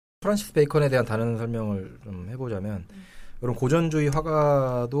습작입니다. 프란시스 베이컨에 대한 다른 설명을 좀 해보자면 이런 고전주의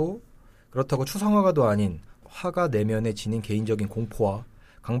화가도 그렇다고 추상화가도 아닌 화가 내면에 지닌 개인적인 공포와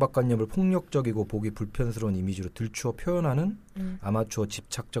강박관념을 폭력적이고 보기 불편스러운 이미지로 들추어 표현하는 아마추어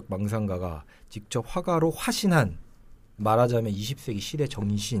집착적 망상가가 직접 화가로 화신한 말하자면 20세기 시대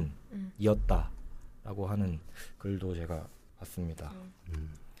정신이었다라고 하는 글도 제가 봤습니다.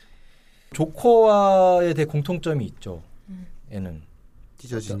 조커와에 대해 공통점이 있죠. 얘는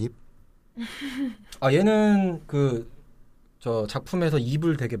찢어진 입? 얘는 저 작품에서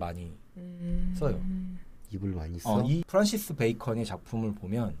입을 되게 많이 써요. 입을 많이 써? 이 프란시스 베이컨의 작품을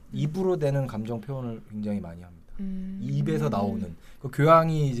보면 입으로 되는 감정 표현을 굉장히 많이 합니다. 입에서 나오는 그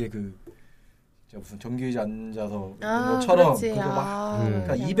교황이 이제 무슨 전기의자 앉아서 것처럼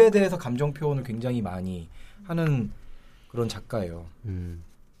그러니까 입에 대해서 감정 표현을 굉장히 많이 하는 그런 작가예요.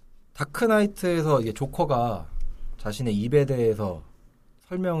 다크나이트에서 이게 조커가 자신의 입에 대해서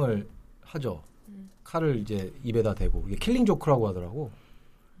설명을 하죠. 칼을 이제 입에다 대고 이게 킬링 조크라고 하더라고.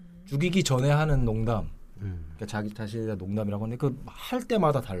 죽이기 전에 하는 농담. 그러니까 자기 자신에 대한 농담이라고 하는데 그 할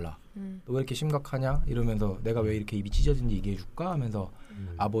때마다 달라. 너 왜 이렇게 심각하냐? 이러면서 내가 왜 이렇게 입이 찢어진지 얘기해 줄까? 하면서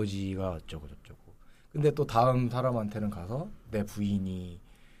아버지가 어쩌고 저쩌고. 근데 또 다음 사람한테는 가서 내 부인이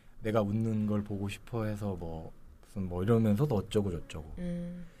내가 웃는 걸 보고 싶어 해서 무슨 이러면서도 어쩌고 저쩌고.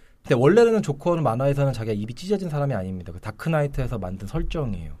 근데 원래는 조커는 만화에서는 자기가 입이 찢어진 사람이 아닙니다. 그 다크나이트에서 만든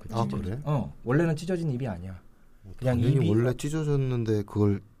설정이에요. 그래? 원래는 찢어진 입이 아니야. 그냥 입이 원래 찢어졌는데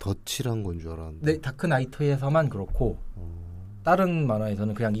그걸 덧칠한 건 줄 알았는데. 네, 다크나이트에서만 그렇고 다른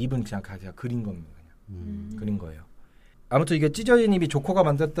만화에서는 그냥 입은 그냥 그린 겁니다. 그냥 그린 거예요. 아무튼 이게 찢어진 입이 조커가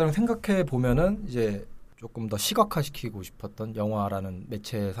만들었다는 생각해 보면은 이제 조금 더 시각화시키고 싶었던 영화라는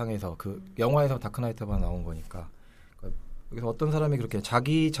매체상에서 그 영화에서 다크나이트가 나온 거니까. 여기서 어떤 사람이 그렇게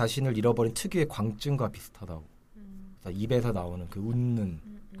자기 자신을 잃어버린 특유의 광증과 비슷하다고. 입에서 나오는 그 웃는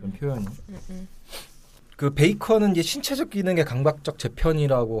그런 표현이. 그 베이컨은 이제 신체적 기능의 강박적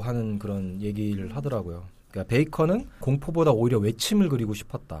재편이라고 하는 그런 얘기를 하더라고요. 그러니까 베이컨은 공포보다 오히려 외침을 그리고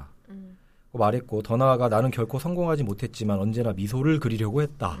싶었다. 말했고 더 나아가 나는 결코 성공하지 못했지만 언제나 미소를 그리려고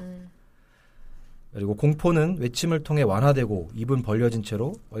했다. 그리고 공포는 외침을 통해 완화되고 입은 벌려진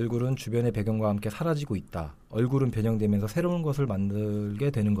채로 얼굴은 주변의 배경과 함께 사라지고 있다. 얼굴은 변형되면서 새로운 것을 만들게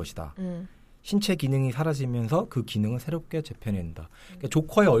되는 것이다. 신체 기능이 사라지면서 그 기능은 새롭게 재편된다. 그러니까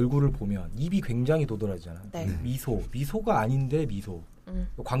조커의 얼굴을 보면 입이 굉장히 도드라지잖아요. 네. 미소가 아닌데 미소.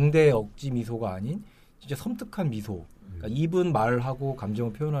 광대 억지 미소가 아닌 진짜 섬뜩한 미소. 그러니까 입은 말하고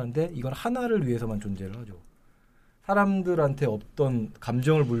감정을 표현하는데 이건 하나를 위해서만 존재를 하죠. 사람들한테 없던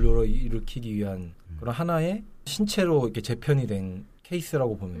감정을 불러일으키기 위한 그런 하나의 신체로 이렇게 재편이 된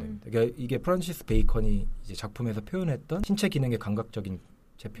케이스라고 보면 됩니다. 그러니까 이게 프란시스 베이컨이 이제 작품에서 표현했던 신체 기능의 감각적인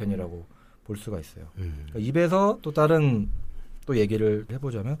재편이라고 볼 수가 있어요. 그러니까 입에서 또 다른 또 얘기를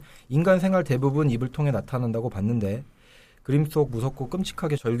해보자면 인간 생활 대부분 입을 통해 나타난다고 봤는데 그림 속 무섭고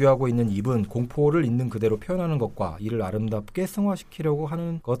끔찍하게 절규하고 있는 입은 공포를 있는 그대로 표현하는 것과 이를 아름답게 승화시키려고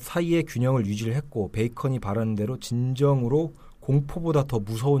하는 것 사이의 균형을 유지를 했고 베이컨이 바라는 대로 진정으로 공포보다 더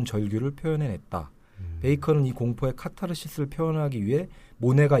무서운 절규를 표현해냈다. 베이컨은 이 공포의 카타르시스를 표현하기 위해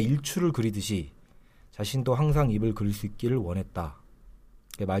모네가 일출을 그리듯이 자신도 항상 입을 그릴 수 있기를 원했다.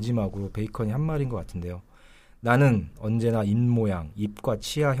 마지막으로 베이컨이 한 말인 것 같은데요. 나는 언제나 입 모양, 입과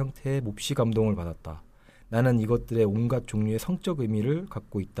치아 형태에 몹시 감동을 받았다. 나는 이것들의 온갖 종류의 성적 의미를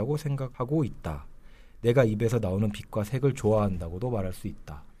갖고 있다고 생각하고 있다. 내가 입에서 나오는 빛과 색을 좋아한다고도 말할 수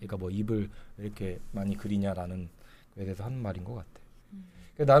있다. 그러니까 뭐 입을 왜 이렇게 많이 그리냐라는 거에 대해서 하는 말인 것 같아.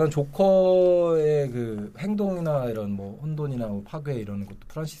 그러니까 나는 조커의 그 행동이나 이런 뭐 혼돈이나 뭐 파괴 이런 것도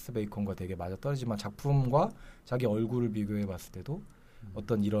프란시스 베이컨과 되게 맞아떨어지지만 작품과 자기 얼굴을 비교해 봤을 때도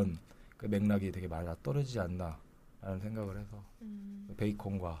어떤 이런 그 맥락이 되게 맞아떨어지지 않나라는 생각을 해서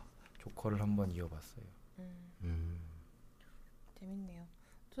베이컨과 조커를 한번 이어봤어요. 재밌네요.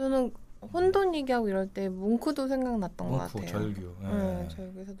 저는 혼돈 얘기하고 이럴 때 뭉크도 생각났던 것 같아요. 절규. 네,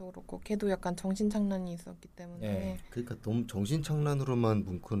 절규에서도 그렇고 걔도 약간 정신착란이 있었기 때문에. 네. 그러니까 너무 정신착란으로만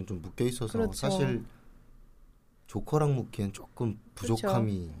뭉크는 좀 묶여 있어서 그렇죠. 사실 조커랑 묶기엔 조금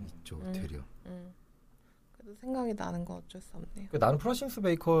부족함이 있죠. 되려. 그래도 생각이 나는 건 어쩔 수 없네요. 나는 프란시스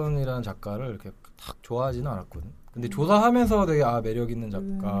베이컨이라는 작가를 이렇게 딱 좋아하지는 않았거든. 근데 조사하면서 되게 매력 있는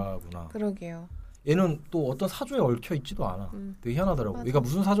작가구나. 그러게요. 얘는 또 어떤 사조에 얽혀 있지도 않아. 되게 희한하더라고. 맞아. 얘가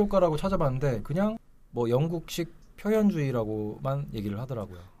무슨 사조가라고 찾아봤는데 그냥 뭐 영국식 표현주의라고만 얘기를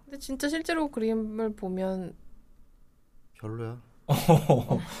하더라고요. 근데 진짜 실제로 그림을 보면 별로야.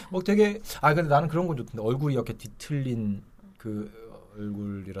 뭐 되게 근데 나는 그런 건 좋던데 얼굴이 이렇게 뒤틀린 그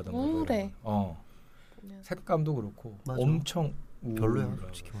얼굴이라던가. 그래. 색감도 그렇고 맞아. 엄청 별로야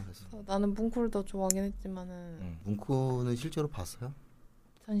솔직히 말해서. 나는 뭉크를 더 좋아하긴 했지만은. 뭉크는 실제로 봤어요?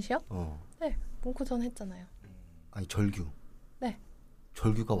 전시요? 네. 뭉크 전 했잖아요. 아니 절규. 네.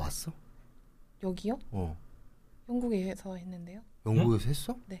 절규가 왔어? 여기요? 영국에서 했는데요. 영국에서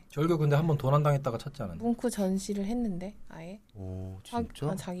했어? 네. 절규 근데 한번 도난당했다가 찾지 않았나? 뭉크 전시를 했는데 아예. 오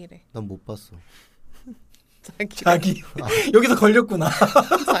진짜? 자기래. 난 못 봤어. 자기. 여기서 걸렸구나.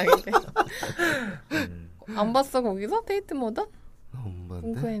 자기래. 안 봤어 거기서? 테이트 모던? 못 봤는데.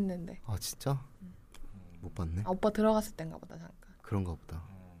 뭉크 했는데. 아 진짜? 못 봤네. 오빠 들어갔을 땐가 보다 잠깐. 그런가 보다.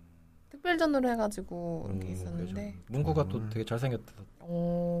 특별전으로 해가지고 이렇게 있었는데 뭉크가 또 되게 잘생겼다.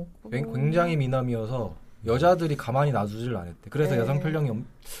 굉장히 미남이어서 여자들이 가만히 놔두질 않았대. 그래서 여성 편령이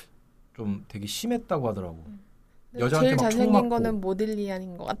좀 되게 심했다고 하더라고. 여자한테 제일 막 잘생긴 총 맞고. 거는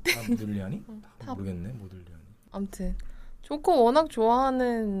모딜리안인 것 같아. 모딜리안이? 모르겠네 모딜리안이. 아무튼 조커 워낙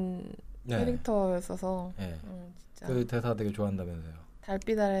좋아하는 캐릭터였어서 진짜. 그 대사 되게 좋아한다면서요.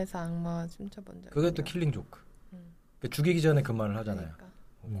 달빛 아래에서 악마와 춤춰본 적. 그게 또 킬링 조크. 죽이기 전에 그 말을 하잖아요. 그러니까.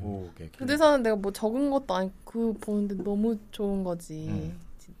 그 대사는 내가 뭐 적은 것도 아니고 그 보는데 너무 좋은 거지.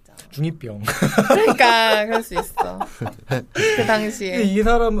 진짜. 중2병. 그러니까 그럴 수 있어. 그 당시에. 이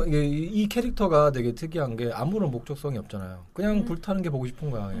사람 이 캐릭터가 되게 특이한 게 아무런 목적성이 없잖아요. 그냥 불타는 게 보고 싶은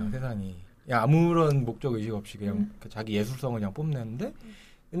거야. 그냥 세상이. 그냥 아무런 목적 의식 없이 그냥 자기 예술성을 그냥 뽐내는데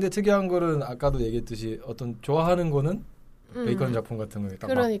근데 특이한 거는 아까도 얘기했듯이 어떤 좋아하는 거는 베이컨 작품 같은 거에 딱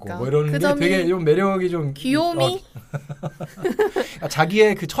그러니까. 맞고 뭐 이런 게 되게 좀 매력이 좀 귀요미?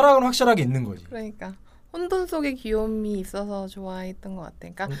 자기의 그 철학은 확실하게 있는 거지. 그러니까 혼돈 속에 귀요미 있어서 좋아했던 것 같아.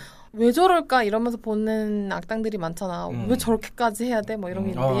 그러니까 왜 저럴까 이러면서 보는 악당들이 많잖아. 왜 저렇게까지 해야 돼? 뭐 이런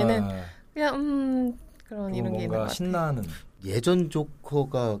게 있는데 얘는 그냥 그런 이런 게 있는 것 같아. 신나는. 예전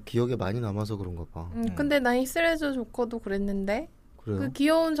조커가 기억에 많이 남아서 그런가 봐. 근데 나 히스레저 조커도 그랬는데 그래요? 그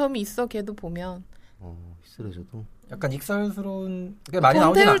귀여운 점이 있어. 걔도 보면. 히스레저도. 약간 익살스러운 게 많이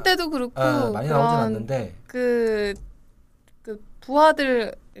나오진 태울 때도 그렇고 많이 나오진 않는데 그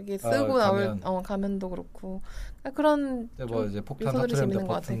부하들 이렇게 쓰고 나올 가면도 그렇고 그런 뭐 이제 폭탄 요소들이 재밌는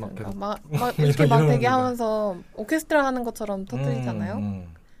것 같아요. 막 이렇게 이런 되게 하면서 오케스트라 하는 것처럼 터뜨리잖아요.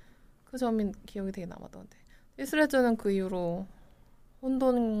 그 점이 기억이 되게 남았던데. 히스레저는 그 이후로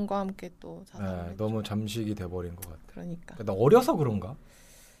혼돈과 함께 또 너무 잠식이 돼버린 것 같아. 그러니까. 나 어려서 그런가?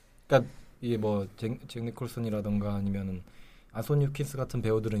 그러니까 이게 뭐 잭 니콜슨이라던가 아니면은 아소니 유킨스 같은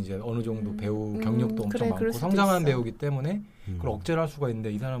배우들은 이제 어느 정도 배우 경력도 엄청 많고 성장한 배우기 때문에 그걸 억제를 할 수가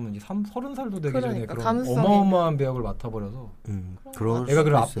있는데 이 사람은 이제 30살도 되기 전에 그런 어마어마한 배역을 맡아버려서 애가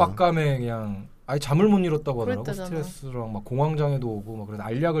그런 압박감에 그냥 아예 잠을 못 이뤘다고 하더라고. 그랬다잖아. 스트레스랑 막 공황장애도 오고 막 그래서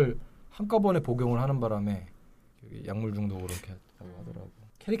알약을 한꺼번에 복용을 하는 바람에 약물 중독으로 이렇게 했다고 하더라고.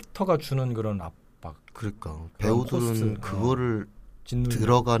 캐릭터가 주는 그런 압박. 그러니까 배우들은 그거를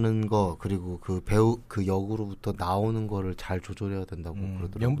들어가는 거 그리고 그 배우 그 역으로부터 나오는 거를 잘 조절해야 된다고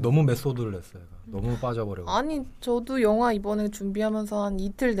그러더라고요. 너무 메소드를 냈어요. 너무 빠져버려. 아니 저도 영화 이번에 준비하면서 한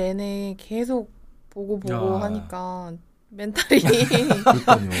이틀 내내 계속 보고 하니까 멘탈이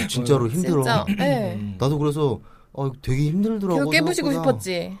그러니까요. 진짜로 힘들어. 진짜, 네. 나도 그래서 되게 힘들더라고. 계속 깨부시고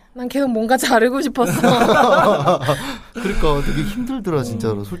싶었지. 난 계속 뭔가 자르고 싶었어. 그러니까 되게 힘들더라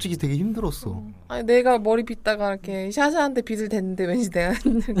진짜로. 솔직히 되게 힘들었어. 아니 내가 머리 빗다가 이렇게 샤샤한테 빗을 댔는데 왠지 내가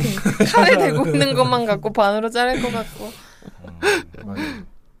이렇게 칼을 대고 있는 것만 갖고 반으로 자를 것 같고.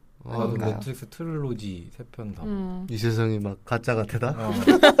 나도 넷플릭스 트릴로지 3편 다. 이 세상이 막 가짜 같아다.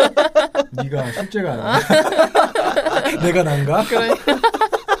 네가 실제가 아니야. 내가 난가?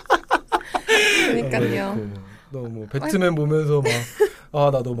 그러니까요. 너 뭐 배트맨 보면서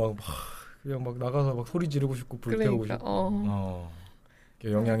막 나도 막 그냥 막 나가서 막 소리 지르고 싶고 불 태우고 싶고.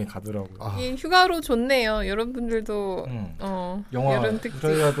 영향이 가더라고. 이 휴가로 좋네요. 여러분들도 영화 여름특집.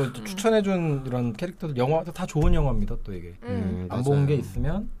 저희가 또 추천해준 이런 캐릭터들 영화 다 좋은 영화입니다. 또 이게 안 본 게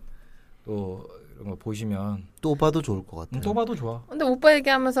있으면 또 이런 거 보시면 또 봐도 좋을 것 같아요. 또 봐도 좋아. 근데 오빠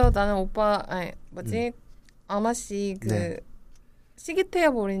얘기하면서 나는 아마씨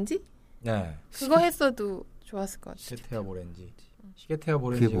시계태엽 오렌지? 네. 그거 했어도 좋았을 것 같아. 시계태엽 오렌지. 시계태엽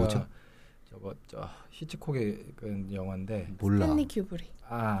오렌지가 그게 뭐죠? 저 히치콕의 그 영화인데. 몰라. 스탠리 큐브릭.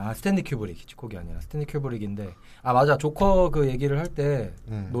 스탠리 큐브릭. 히치콕이 아니라 스탠리 큐브릭인데. 맞아. 조커 그 얘기를 할 때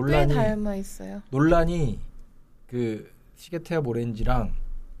논란이 꽤 닮아 있어요. 논란이 그 시계태엽 오렌지랑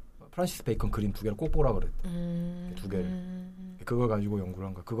프란시스 베이컨 그림 2개를 꼭 보라 그랬대. 2개를. 그걸 가지고 연구를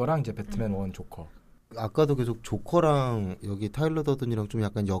한 거야. 그거랑 이제 배트맨 1 조커. 아까도 계속 조커랑 여기 타일러 더든이랑 좀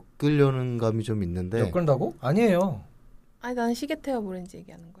약간 엮으려는 감이 좀 있는데. 엮은다고? 아니에요. 아니 난 시계태엽 오렌지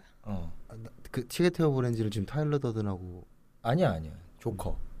얘기하는 거야. 그 시계태엽 오렌지를 지금 타일러 더든하고. 아니야.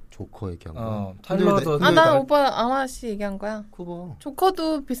 조커 얘기한 거야. 타일러 더든. 난 오빠 아마씨 얘기한 거야. 그거.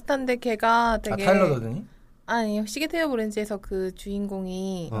 조커도 비슷한데 걔가 되게. 타일러 더든이? 아니 시계태엽 오렌지에서 그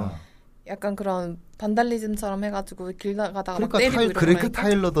주인공이 약간 그런 반달리즘처럼 해가지고 길 나가다가 막 때리고 이러고 그러니까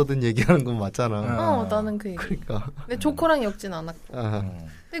타일러 더든 얘기하는 건 맞잖아. 나는 그 얘기. 그러니까. 근데 조커랑 엮진 않았고.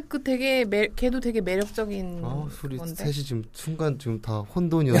 근데 그 되게 걔도 되게 매력적인 소리 건데. 셋이 지금 순간 지금 다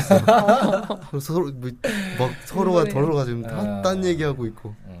혼돈이었어. 서로가 지금 다 딴 얘기하고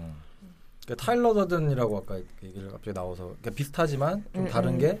있고. 그러니까 타일러 더든이라고 아까 얘기를 갑자기 나와서 그러니까 비슷하지만 좀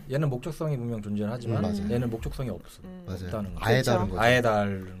다른 게 얘는 목적성이 분명 존재를 하지만 얘는 목적성이 없어. 맞아요. 아예 다른 거죠. 아예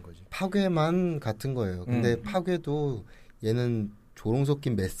다른 거지. 파괴만 같은 거예요. 근데 파괴도 얘는 조롱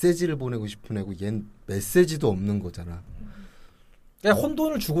섞인 메시지를 보내고 싶은 애고 얘는 메시지도 없는 거잖아. 그냥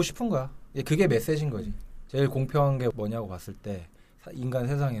혼돈을 주고 싶은 거야. 그게 메시지인 거지. 제일 공평한 게 뭐냐고 봤을 때 인간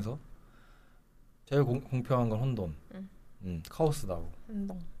세상에서 제일 공평한 건 혼돈. 카오스다고.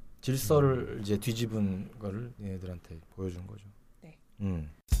 질서를 이제 뒤집은 거를 얘네들한테 보여주는 거죠. 네.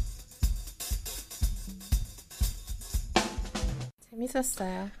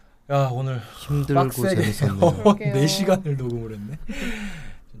 재밌었어요. 야 오늘 힘들고 재밌었네요. 4시간을 녹음을 했네.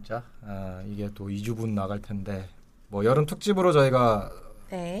 진짜 이게 또 2주분 나갈 텐데 뭐 여름 특집으로 저희가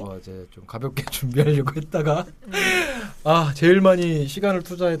이제 좀 가볍게 준비하려고 했다가 제일 많이 시간을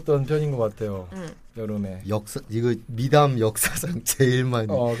투자했던 편인 것 같아요. 여름에 이거 미담 역사상 제일 많이.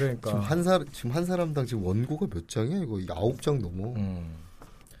 그러니까 지금 한 사람당 지금 원고가 몇 장이야? 이거 9장 넘어.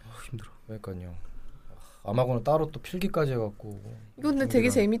 힘들어. 그러니까요. 아마고는 따로 또 필기까지 해갖고. 이거 근데 되게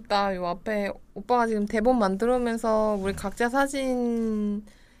재밌다. 요 앞에 오빠가 지금 대본 만들어오면서 우리 각자 사진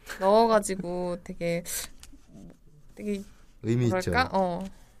넣어가지고 되게 의미 있죠.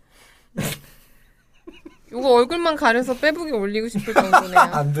 이거 얼굴만 가려서 빼북이 올리고 싶을 정도네요.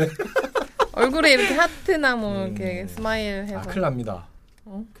 안 돼. 얼굴에 이렇게 하트나 뭐 이렇게 스마일 해서. 큰일 납니다.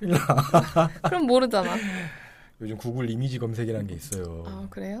 큰일 나. 그럼 모르잖아. 요즘 구글 이미지 검색이라는 게 있어요.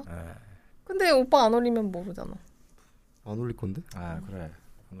 그래요? 근데 오빠 안 올리면 모르잖아. 안 올릴 건데? 그래.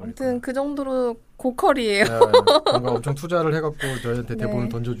 아무튼 그 정도로 고퀄이에요. 뭔가 엄청 투자를 해갖고 저희한테 대본을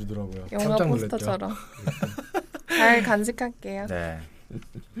던져주더라고요. 영화 포스터처럼. 잘 간직할게요. 네.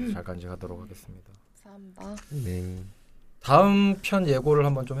 잘 간직하도록 하겠습니다. 감사합니다. 네. 다음 편 예고를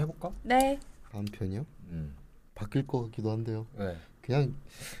한번 좀 해볼까? 네. 다음 편이요? 바뀔 것 같기도 한데요. 네. 그냥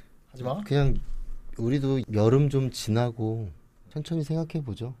하지마. 그냥 우리도 여름 좀 지나고 천천히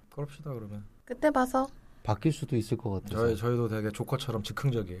생각해보죠. 그럽시다 그러면. 그때 봐서. 바뀔 수도 있을 것 같아서. 저희도 되게 조커처럼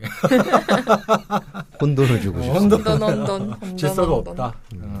즉흥적이에요. 혼돈을 주고 싶습니다. 혼돈. 질서가 없다.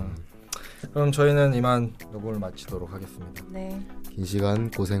 그럼 저희는 이만 녹음을 마치도록 하겠습니다. 네. 긴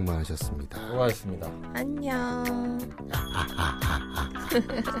시간 고생 많으셨습니다. 수고하셨습니다. 안녕.